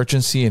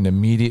emergency and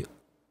immediate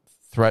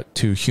threat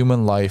to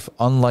human life,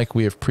 unlike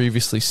we have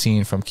previously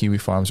seen from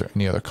Kiwifarms or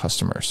any other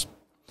customers.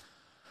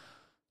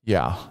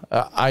 Yeah,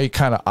 I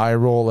kind of eye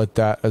roll at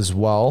that as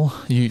well.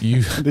 You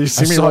I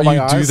saw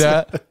you do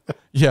that.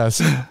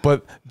 Yes,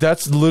 but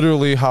that's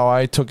literally how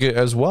I took it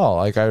as well.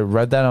 Like, I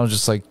read that and I was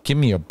just like, give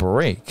me a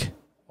break.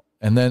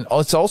 And then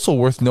it's also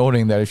worth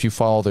noting that if you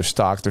follow their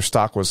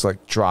stock was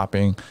like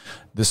dropping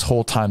this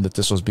whole time that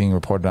this was being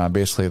reported on,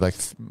 basically like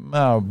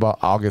about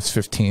August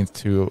 15th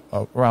to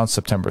around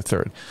September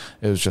 3rd.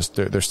 It was just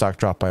their stock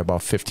dropped by about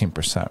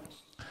 15%.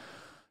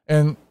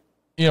 And,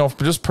 you know,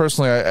 just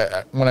personally,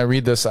 I when I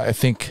read this, I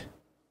think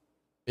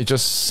it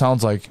just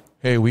sounds like,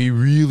 hey, we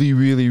really,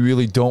 really,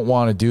 really don't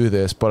want to do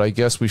this, but I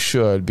guess we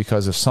should,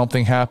 because if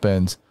something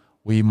happens,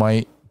 we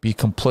might be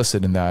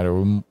complicit in that,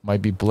 or we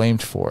might be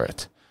blamed for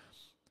it.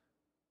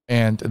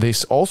 And they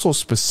also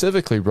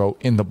specifically wrote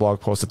in the blog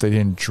post that they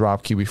didn't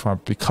drop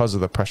Kiwifarm because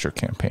of the pressure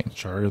campaign.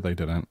 Sure, they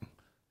didn't.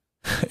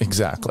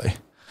 Exactly.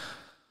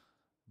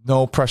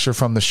 No pressure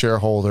from the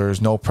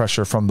shareholders, no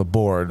pressure from the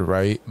board,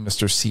 right,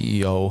 Mr.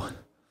 CEO?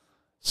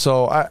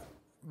 So I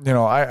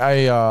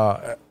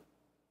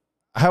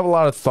have a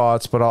lot of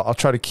thoughts, but I'll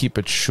try to keep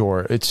it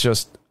short. It's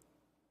just,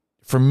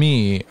 for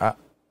me,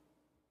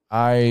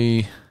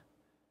 I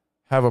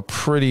have a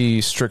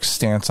pretty strict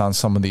stance on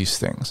some of these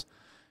things.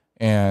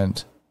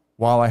 And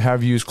while I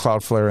have used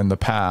Cloudflare in the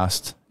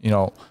past, you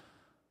know,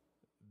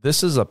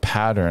 this is a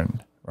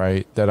pattern,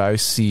 right, that I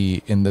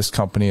see in this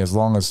company, as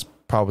long as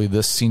probably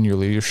this senior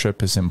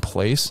leadership is in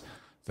place,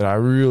 that I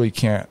really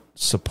can't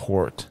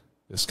support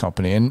this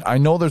company. And I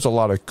know there's a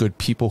lot of good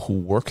people who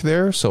work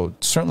there, so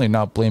certainly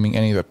not blaming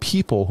any of the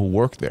people who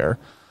work there,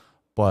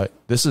 but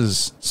this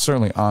is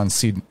certainly on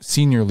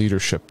senior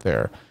leadership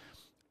there.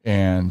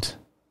 And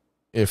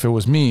if it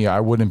was me, I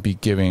wouldn't be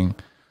giving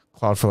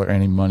Cloudflare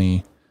any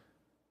money,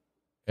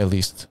 at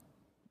least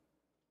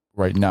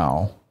right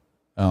now.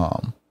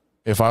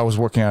 If I was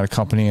working at a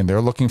company and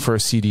they're looking for a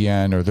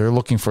CDN or they're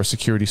looking for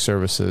security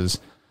services,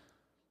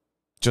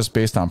 just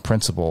based on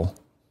principle,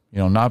 you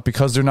know, not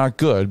because they're not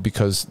good,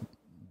 because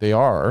they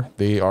are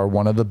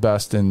one of the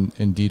best in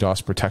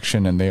DDoS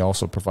protection, and they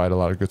also provide a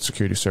lot of good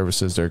security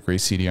services. They're a great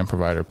CDN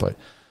provider, but,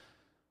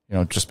 you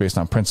know, just based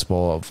on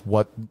principle of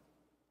what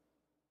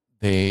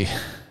they,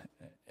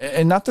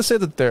 and not to say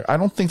that I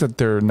don't think that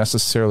they're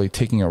necessarily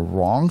taking a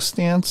wrong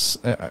stance,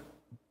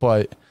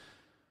 but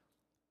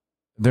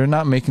they're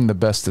not making the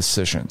best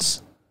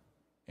decisions.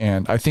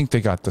 And I think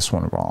they got this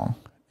one wrong,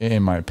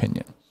 in my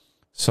opinion.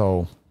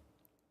 So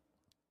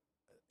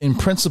in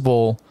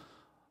principle,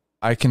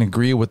 I can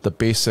agree with the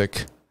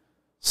basic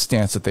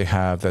stance that they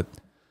have, that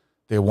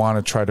they want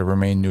to try to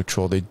remain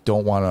neutral. They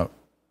don't want to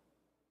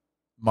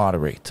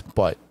moderate.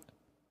 But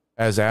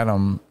as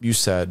Adam, you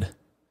said,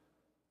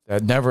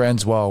 that never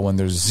ends well when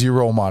there's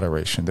zero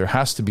moderation. There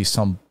has to be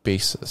some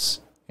basis.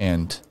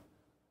 And,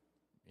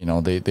 you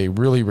know, they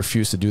really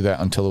refused to do that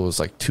until it was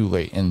like too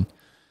late. And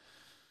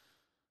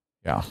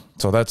yeah,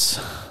 so that's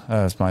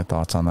my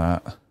thoughts on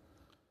that.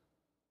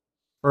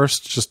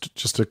 First,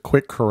 just a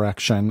quick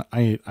correction.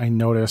 I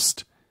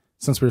noticed,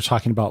 since we were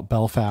talking about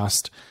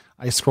Belfast,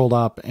 I scrolled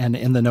up, and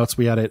in the notes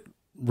we had it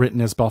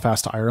written as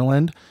Belfast,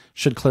 Ireland.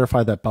 Should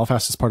clarify that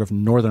Belfast is part of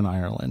Northern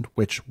Ireland,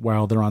 which,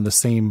 while they're on the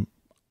same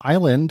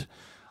island,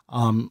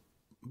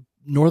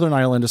 Northern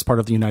Ireland is part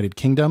of the United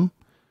Kingdom.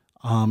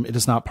 It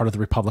is not part of the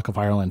Republic of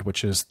Ireland,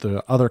 which is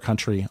the other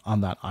country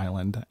on that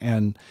island.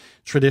 And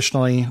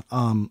traditionally,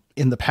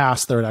 in the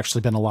past, there had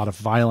actually been a lot of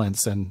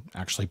violence and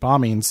actually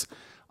bombings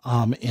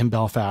in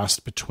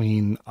Belfast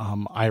between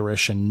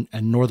Irish and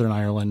Northern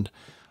Ireland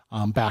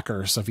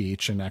backers of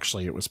each. And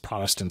actually it was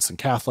Protestants and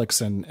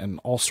Catholics and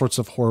all sorts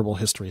of horrible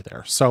history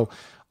there. So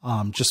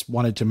just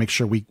wanted to make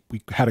sure we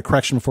had a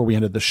correction before we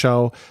ended the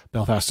show.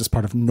 Belfast is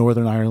part of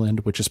Northern Ireland,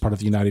 which is part of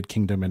the United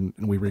Kingdom. And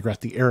we regret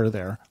the error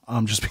there,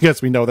 just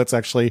because we know that's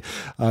actually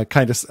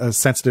kind of a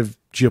sensitive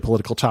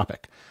geopolitical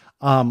topic.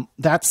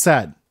 That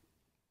said,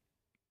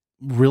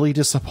 really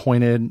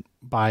disappointed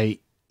by,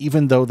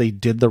 even though they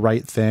did the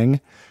right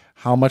thing,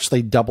 how much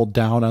they doubled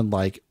down on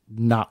like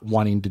not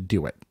wanting to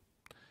do it.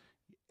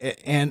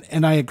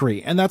 And I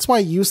agree. And that's why I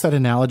used that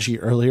analogy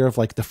earlier of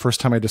like the first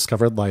time I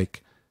discovered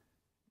like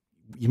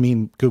you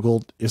mean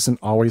Google isn't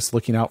always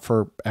looking out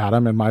for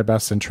Adam and my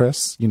best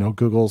interests?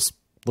 Google's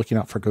looking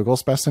out for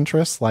Google's best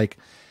interests. Like,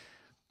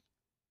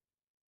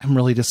 I'm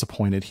really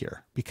disappointed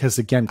here because,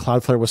 again,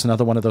 Cloudflare was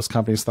another one of those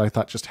companies that I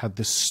thought just had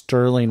this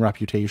sterling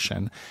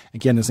reputation.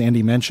 Again, as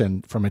Andy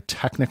mentioned, from a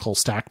technical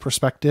stack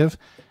perspective,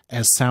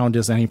 as sound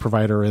as any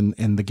provider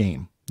in the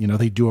game.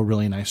 They do a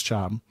really nice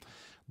job.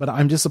 But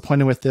I'm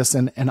disappointed with this,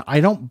 and I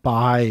don't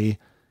buy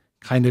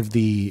kind of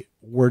the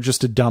we're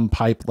just a dumb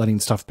pipe letting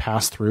stuff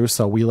pass through,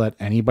 so we let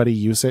anybody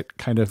use it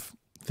kind of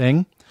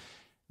thing.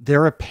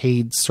 They're a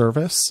paid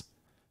service.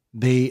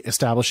 They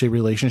establish a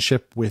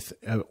relationship with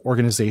an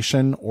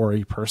organization or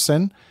a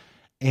person,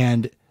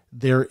 and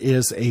there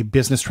is a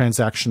business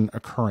transaction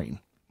occurring.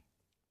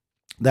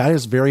 That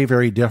is very,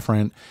 very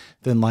different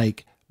than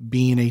like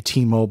being a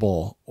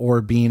T-Mobile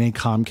or being a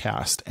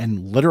Comcast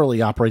and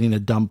literally operating a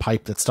dumb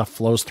pipe that stuff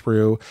flows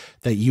through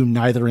that you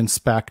neither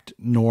inspect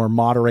nor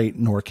moderate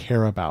nor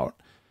care about.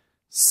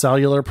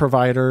 Cellular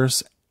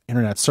providers,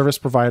 internet service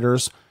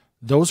providers,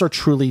 those are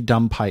truly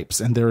dumb pipes,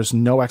 and there is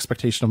no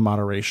expectation of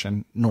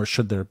moderation, nor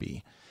should there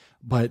be.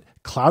 But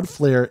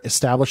Cloudflare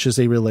establishes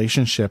a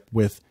relationship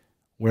with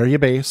where are you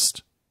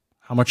based,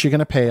 how much are you going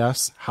to pay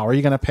us, how are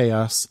you going to pay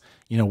us,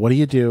 what do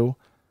you do?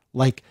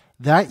 Like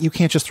that, you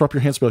can't just throw up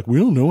your hands and be like, we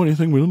don't know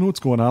anything, we don't know what's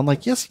going on.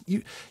 Like, yes,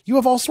 you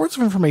have all sorts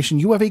of information.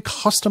 You have a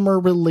customer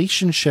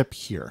relationship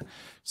here.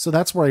 So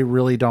that's where I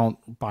really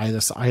don't buy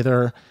this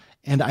either.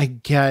 And I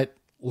get,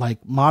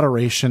 like,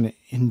 moderation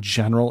in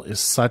general is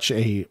such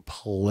a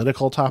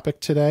political topic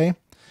today,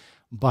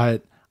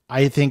 but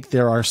I think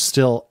there are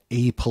still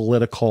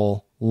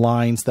apolitical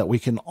lines that we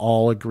can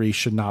all agree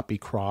should not be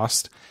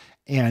crossed.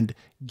 And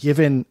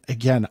given,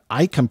 again,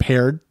 I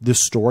compared the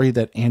story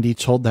that Andy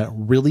told that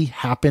really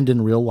happened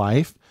in real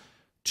life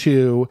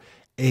to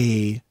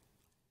a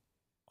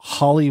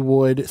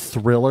Hollywood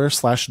thriller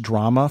 /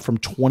 drama from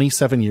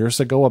 27 years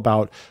ago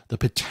about the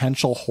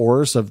potential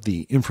horrors of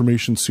the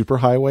information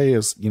superhighway,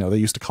 as they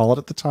used to call it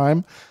at the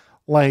time.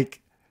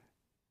 Like,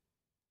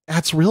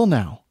 that's real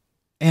now.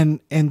 And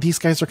these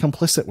guys are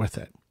complicit with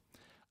it.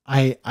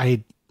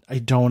 I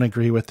don't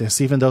agree with this,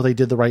 even though they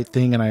did the right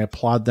thing, and I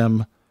applaud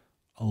them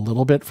a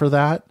little bit for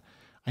that.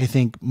 I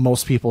think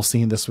most people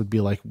seeing this would be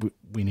like,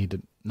 we need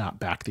to not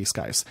back these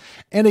guys.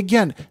 And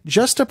again,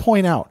 just to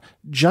point out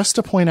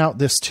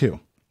this too,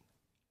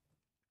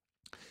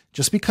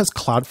 just because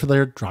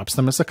Cloudflare drops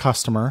them as a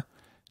customer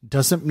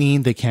doesn't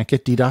mean they can't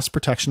get DDoS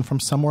protection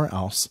from somewhere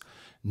else,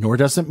 nor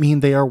does it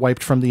mean they are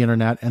wiped from the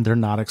internet and they're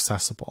not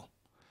accessible.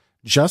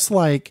 Just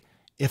like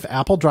if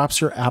Apple drops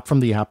your app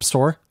from the App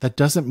Store, that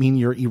doesn't mean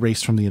you're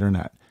erased from the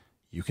internet.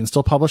 You can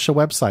still publish a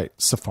website.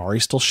 Safari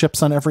still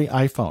ships on every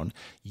iPhone.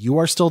 You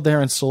are still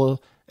there and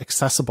still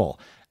accessible.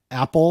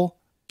 Apple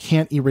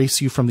can't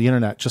erase you from the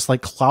internet, just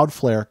like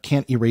Cloudflare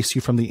can't erase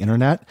you from the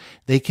internet.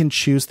 They can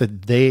choose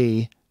that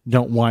they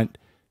don't want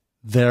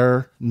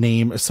their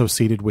name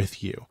associated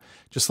with you.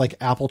 Just like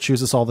Apple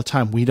chooses all the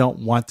time, we don't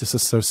want this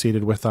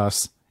associated with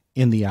us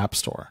in the App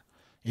Store.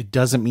 It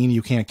doesn't mean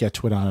you can't get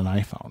to it on an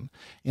iPhone.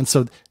 And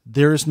so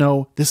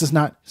this is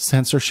not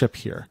censorship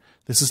here.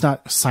 This is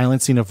not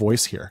silencing a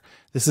voice here.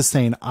 This is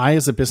saying, I,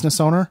 as a business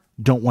owner,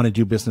 don't want to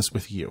do business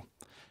with you.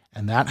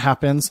 And that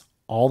happens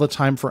all the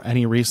time for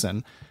any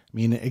reason. I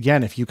mean,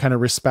 again, if you kind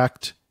of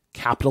respect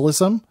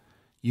capitalism,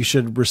 you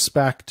should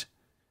respect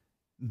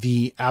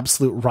the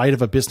absolute right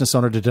of a business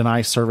owner to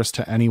deny service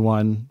to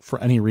anyone for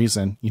any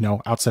reason,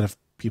 outside of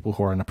people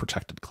who are in a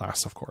protected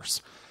class, of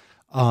course.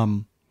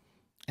 And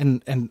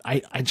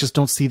I just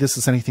don't see this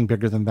as anything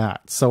bigger than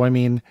that. So, I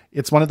mean,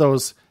 it's one of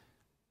those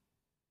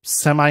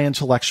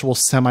semi-intellectual,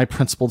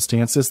 semi-principled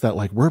stances that,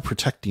 like, we're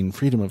protecting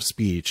freedom of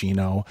speech,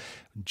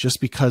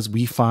 just because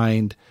we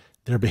find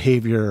their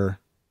behavior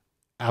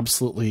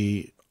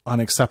absolutely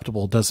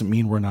unacceptable doesn't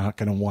mean we're not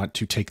going to want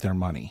to take their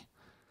money.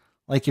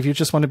 Like, if you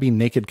just want to be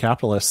naked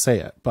capitalists, say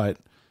it. But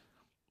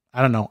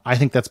I don't know. I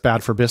think that's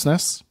bad for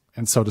business,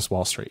 and so does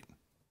Wall Street.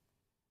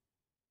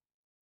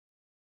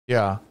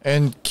 Yeah,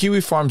 and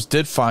Kiwifarms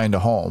did find a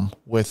home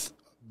with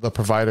the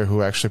provider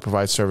who actually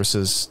provides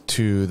services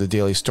to the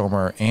Daily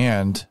Stormer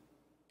and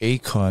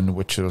Acun,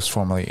 which was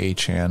formerly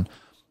Achan,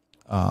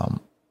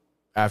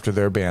 after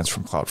their bans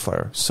from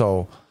Cloudflare.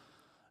 So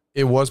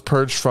it was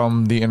purged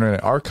from the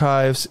Internet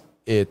Archives.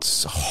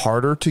 It's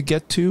harder to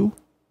get to.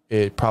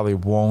 It probably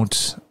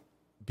won't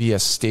be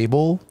as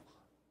stable,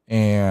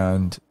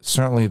 and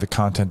certainly the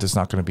content is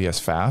not going to be as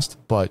fast.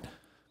 But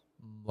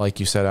like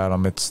you said,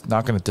 Adam, it's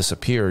not going to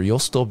disappear. You'll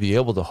still be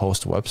able to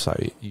host a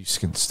website. You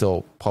can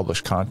still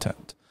publish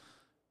content.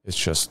 It's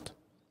just,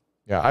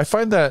 yeah, I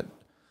find that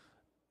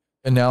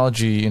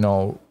analogy,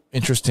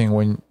 interesting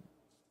when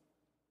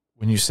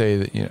you say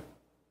that,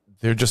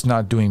 they're just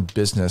not doing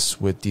business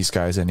with these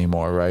guys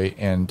anymore, right?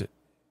 And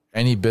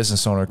any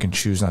business owner can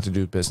choose not to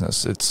do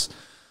business.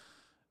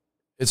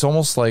 It's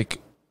almost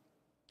like,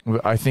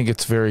 I think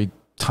it's very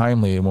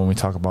timely when we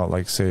talk about,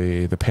 like,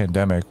 say, the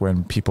pandemic,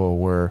 when people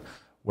were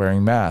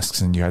wearing masks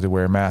and you had to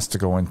wear a mask to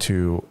go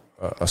into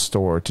a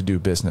store to do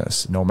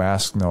business. No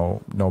mask,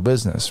 no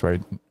business,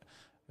 right?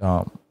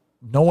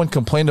 no one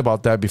complained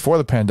about that before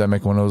the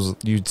pandemic when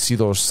you'd see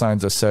those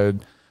signs that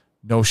said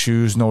no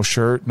shoes, no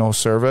shirt, no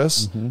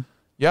service. Mm-hmm.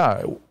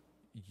 Yeah,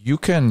 you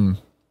can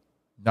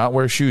not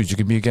wear shoes. You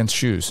can be against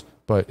shoes.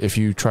 But if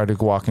you try to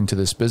walk into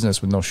this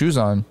business with no shoes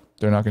on,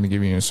 they're not going to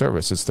give you any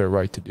service. It's their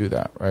right to do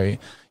that, right?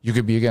 You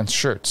could be against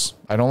shirts.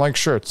 I don't like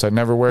shirts. I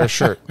never wear a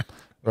shirt,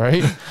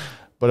 right?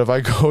 But if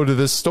I go to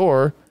this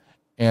store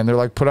and they're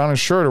like, put on a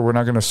shirt or we're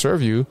not going to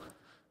serve you,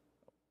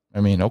 I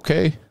mean,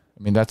 okay.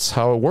 I mean, that's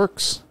how it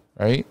works,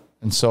 right?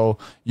 And so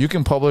you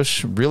can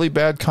publish really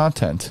bad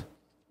content.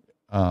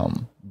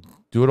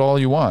 Do it all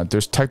you want.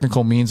 There's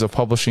technical means of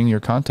publishing your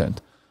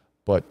content,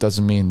 but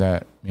doesn't mean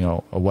that,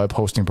 a web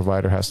hosting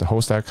provider has to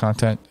host that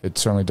content. It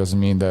certainly doesn't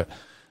mean that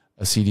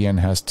a CDN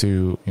has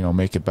to,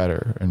 make it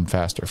better and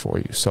faster for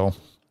you. So,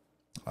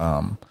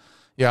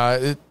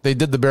 they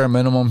did the bare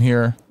minimum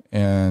here.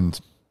 And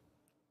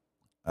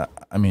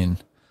I mean,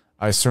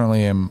 I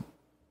certainly am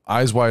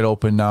eyes wide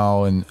open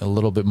now and a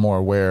little bit more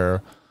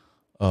aware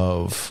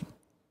of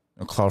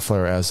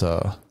Cloudflare as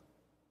a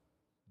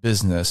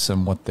business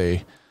and what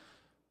they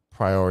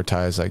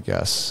prioritize, I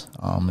guess.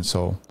 And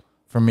so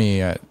for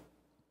me,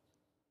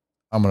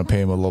 I'm going to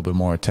pay him a little bit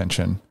more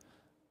attention.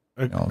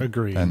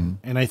 Agreed. And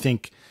I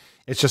think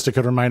it's just a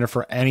good reminder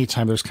for any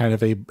time there's kind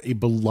of a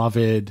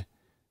beloved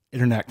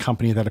internet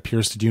company that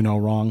appears to do no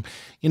wrong,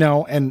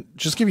 and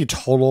just give you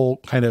total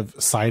kind of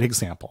side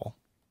example.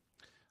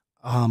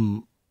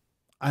 I'm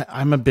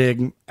a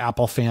big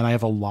Apple fan. I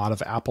have a lot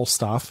of Apple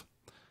stuff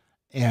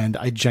and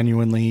I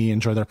genuinely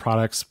enjoy their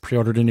products.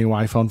 Pre-ordered a new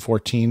iPhone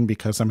 14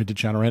 because I'm a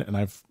degenerate and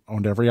I've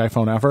owned every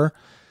iPhone ever.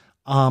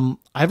 I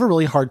have a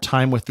really hard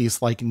time with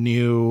these like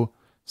new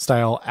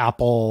style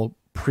Apple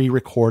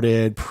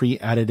pre-recorded,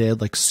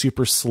 pre-edited, like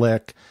super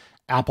slick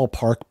Apple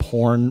Park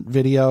porn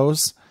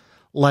videos.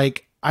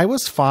 Like I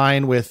was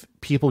fine with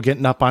people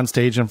getting up on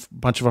stage and a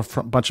bunch of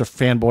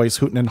fanboys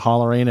hooting and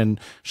hollering and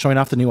showing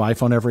off the new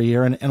iPhone every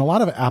year. And a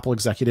lot of Apple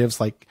executives,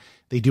 like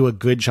they do a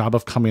good job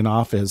of coming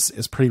off as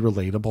pretty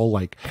relatable.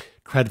 Like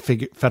Craig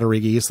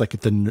Federighi is like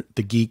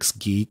the geek's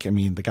geek. I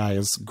mean, the guy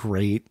is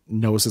great,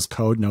 knows his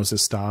code, knows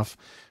his stuff.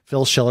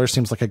 Phil Schiller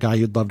seems like a guy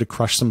you'd love to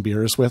crush some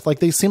beers with. Like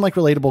they seem like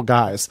relatable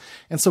guys.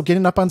 And so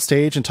getting up on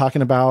stage and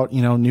talking about,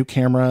 new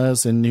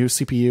cameras and new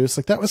CPUs,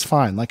 like that was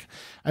fine. Like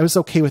I was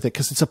okay with it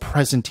because it's a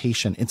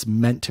presentation. It's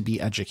meant to be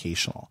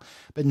educational.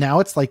 But now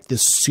it's like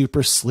this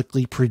super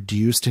slickly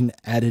produced and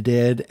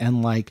edited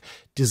and like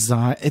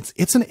design.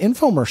 It's an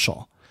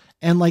infomercial.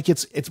 And like,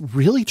 it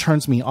really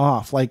turns me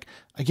off. Like,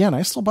 again,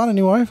 I still bought a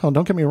new iPhone.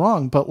 Don't get me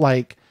wrong, but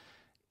like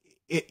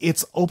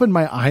it's opened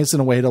my eyes in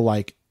a way to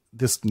like,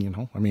 this,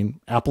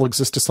 Apple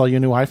exists to sell you a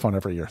new iPhone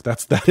every year.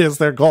 That is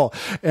their goal.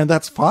 And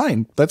that's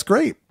fine. That's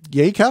great.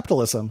 Yay,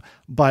 capitalism.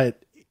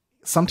 But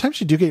sometimes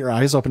you do get your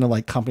eyes open to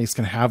like companies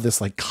can have this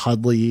like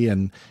cuddly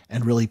and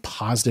really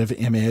positive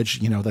image,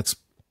 that's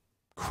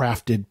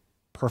crafted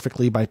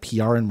perfectly by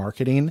PR and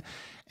marketing.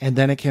 And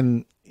then it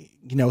can,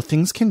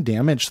 things can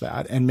damage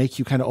that and make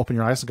you kind of open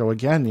your eyes and go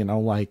again,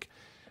 like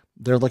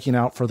they're looking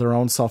out for their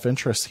own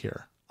self-interest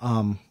here.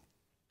 And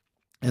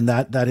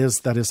that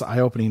is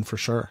eye-opening for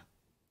sure.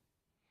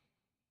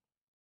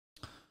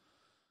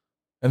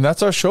 And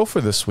that's our show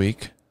for this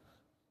week.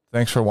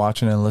 Thanks for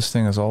watching and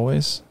listening as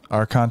always.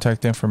 Our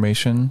contact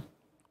information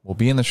will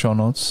be in the show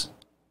notes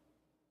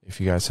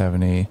if you guys have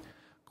any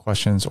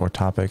questions or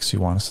topics you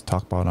want us to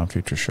talk about on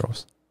future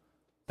shows.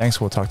 Thanks.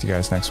 We'll talk to you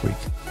guys next week.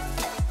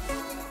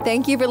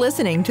 Thank you for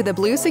listening to the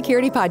Blue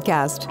Security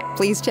Podcast.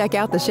 Please check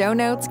out the show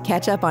notes,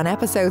 catch up on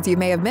episodes you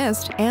may have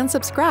missed, and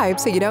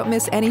subscribe so you don't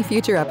miss any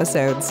future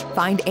episodes.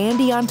 Find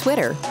Andy on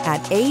Twitter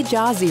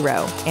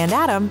 @AJaw0 and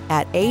Adam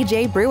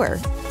 @AJ Brewer.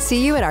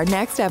 See you at our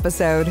next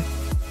episode.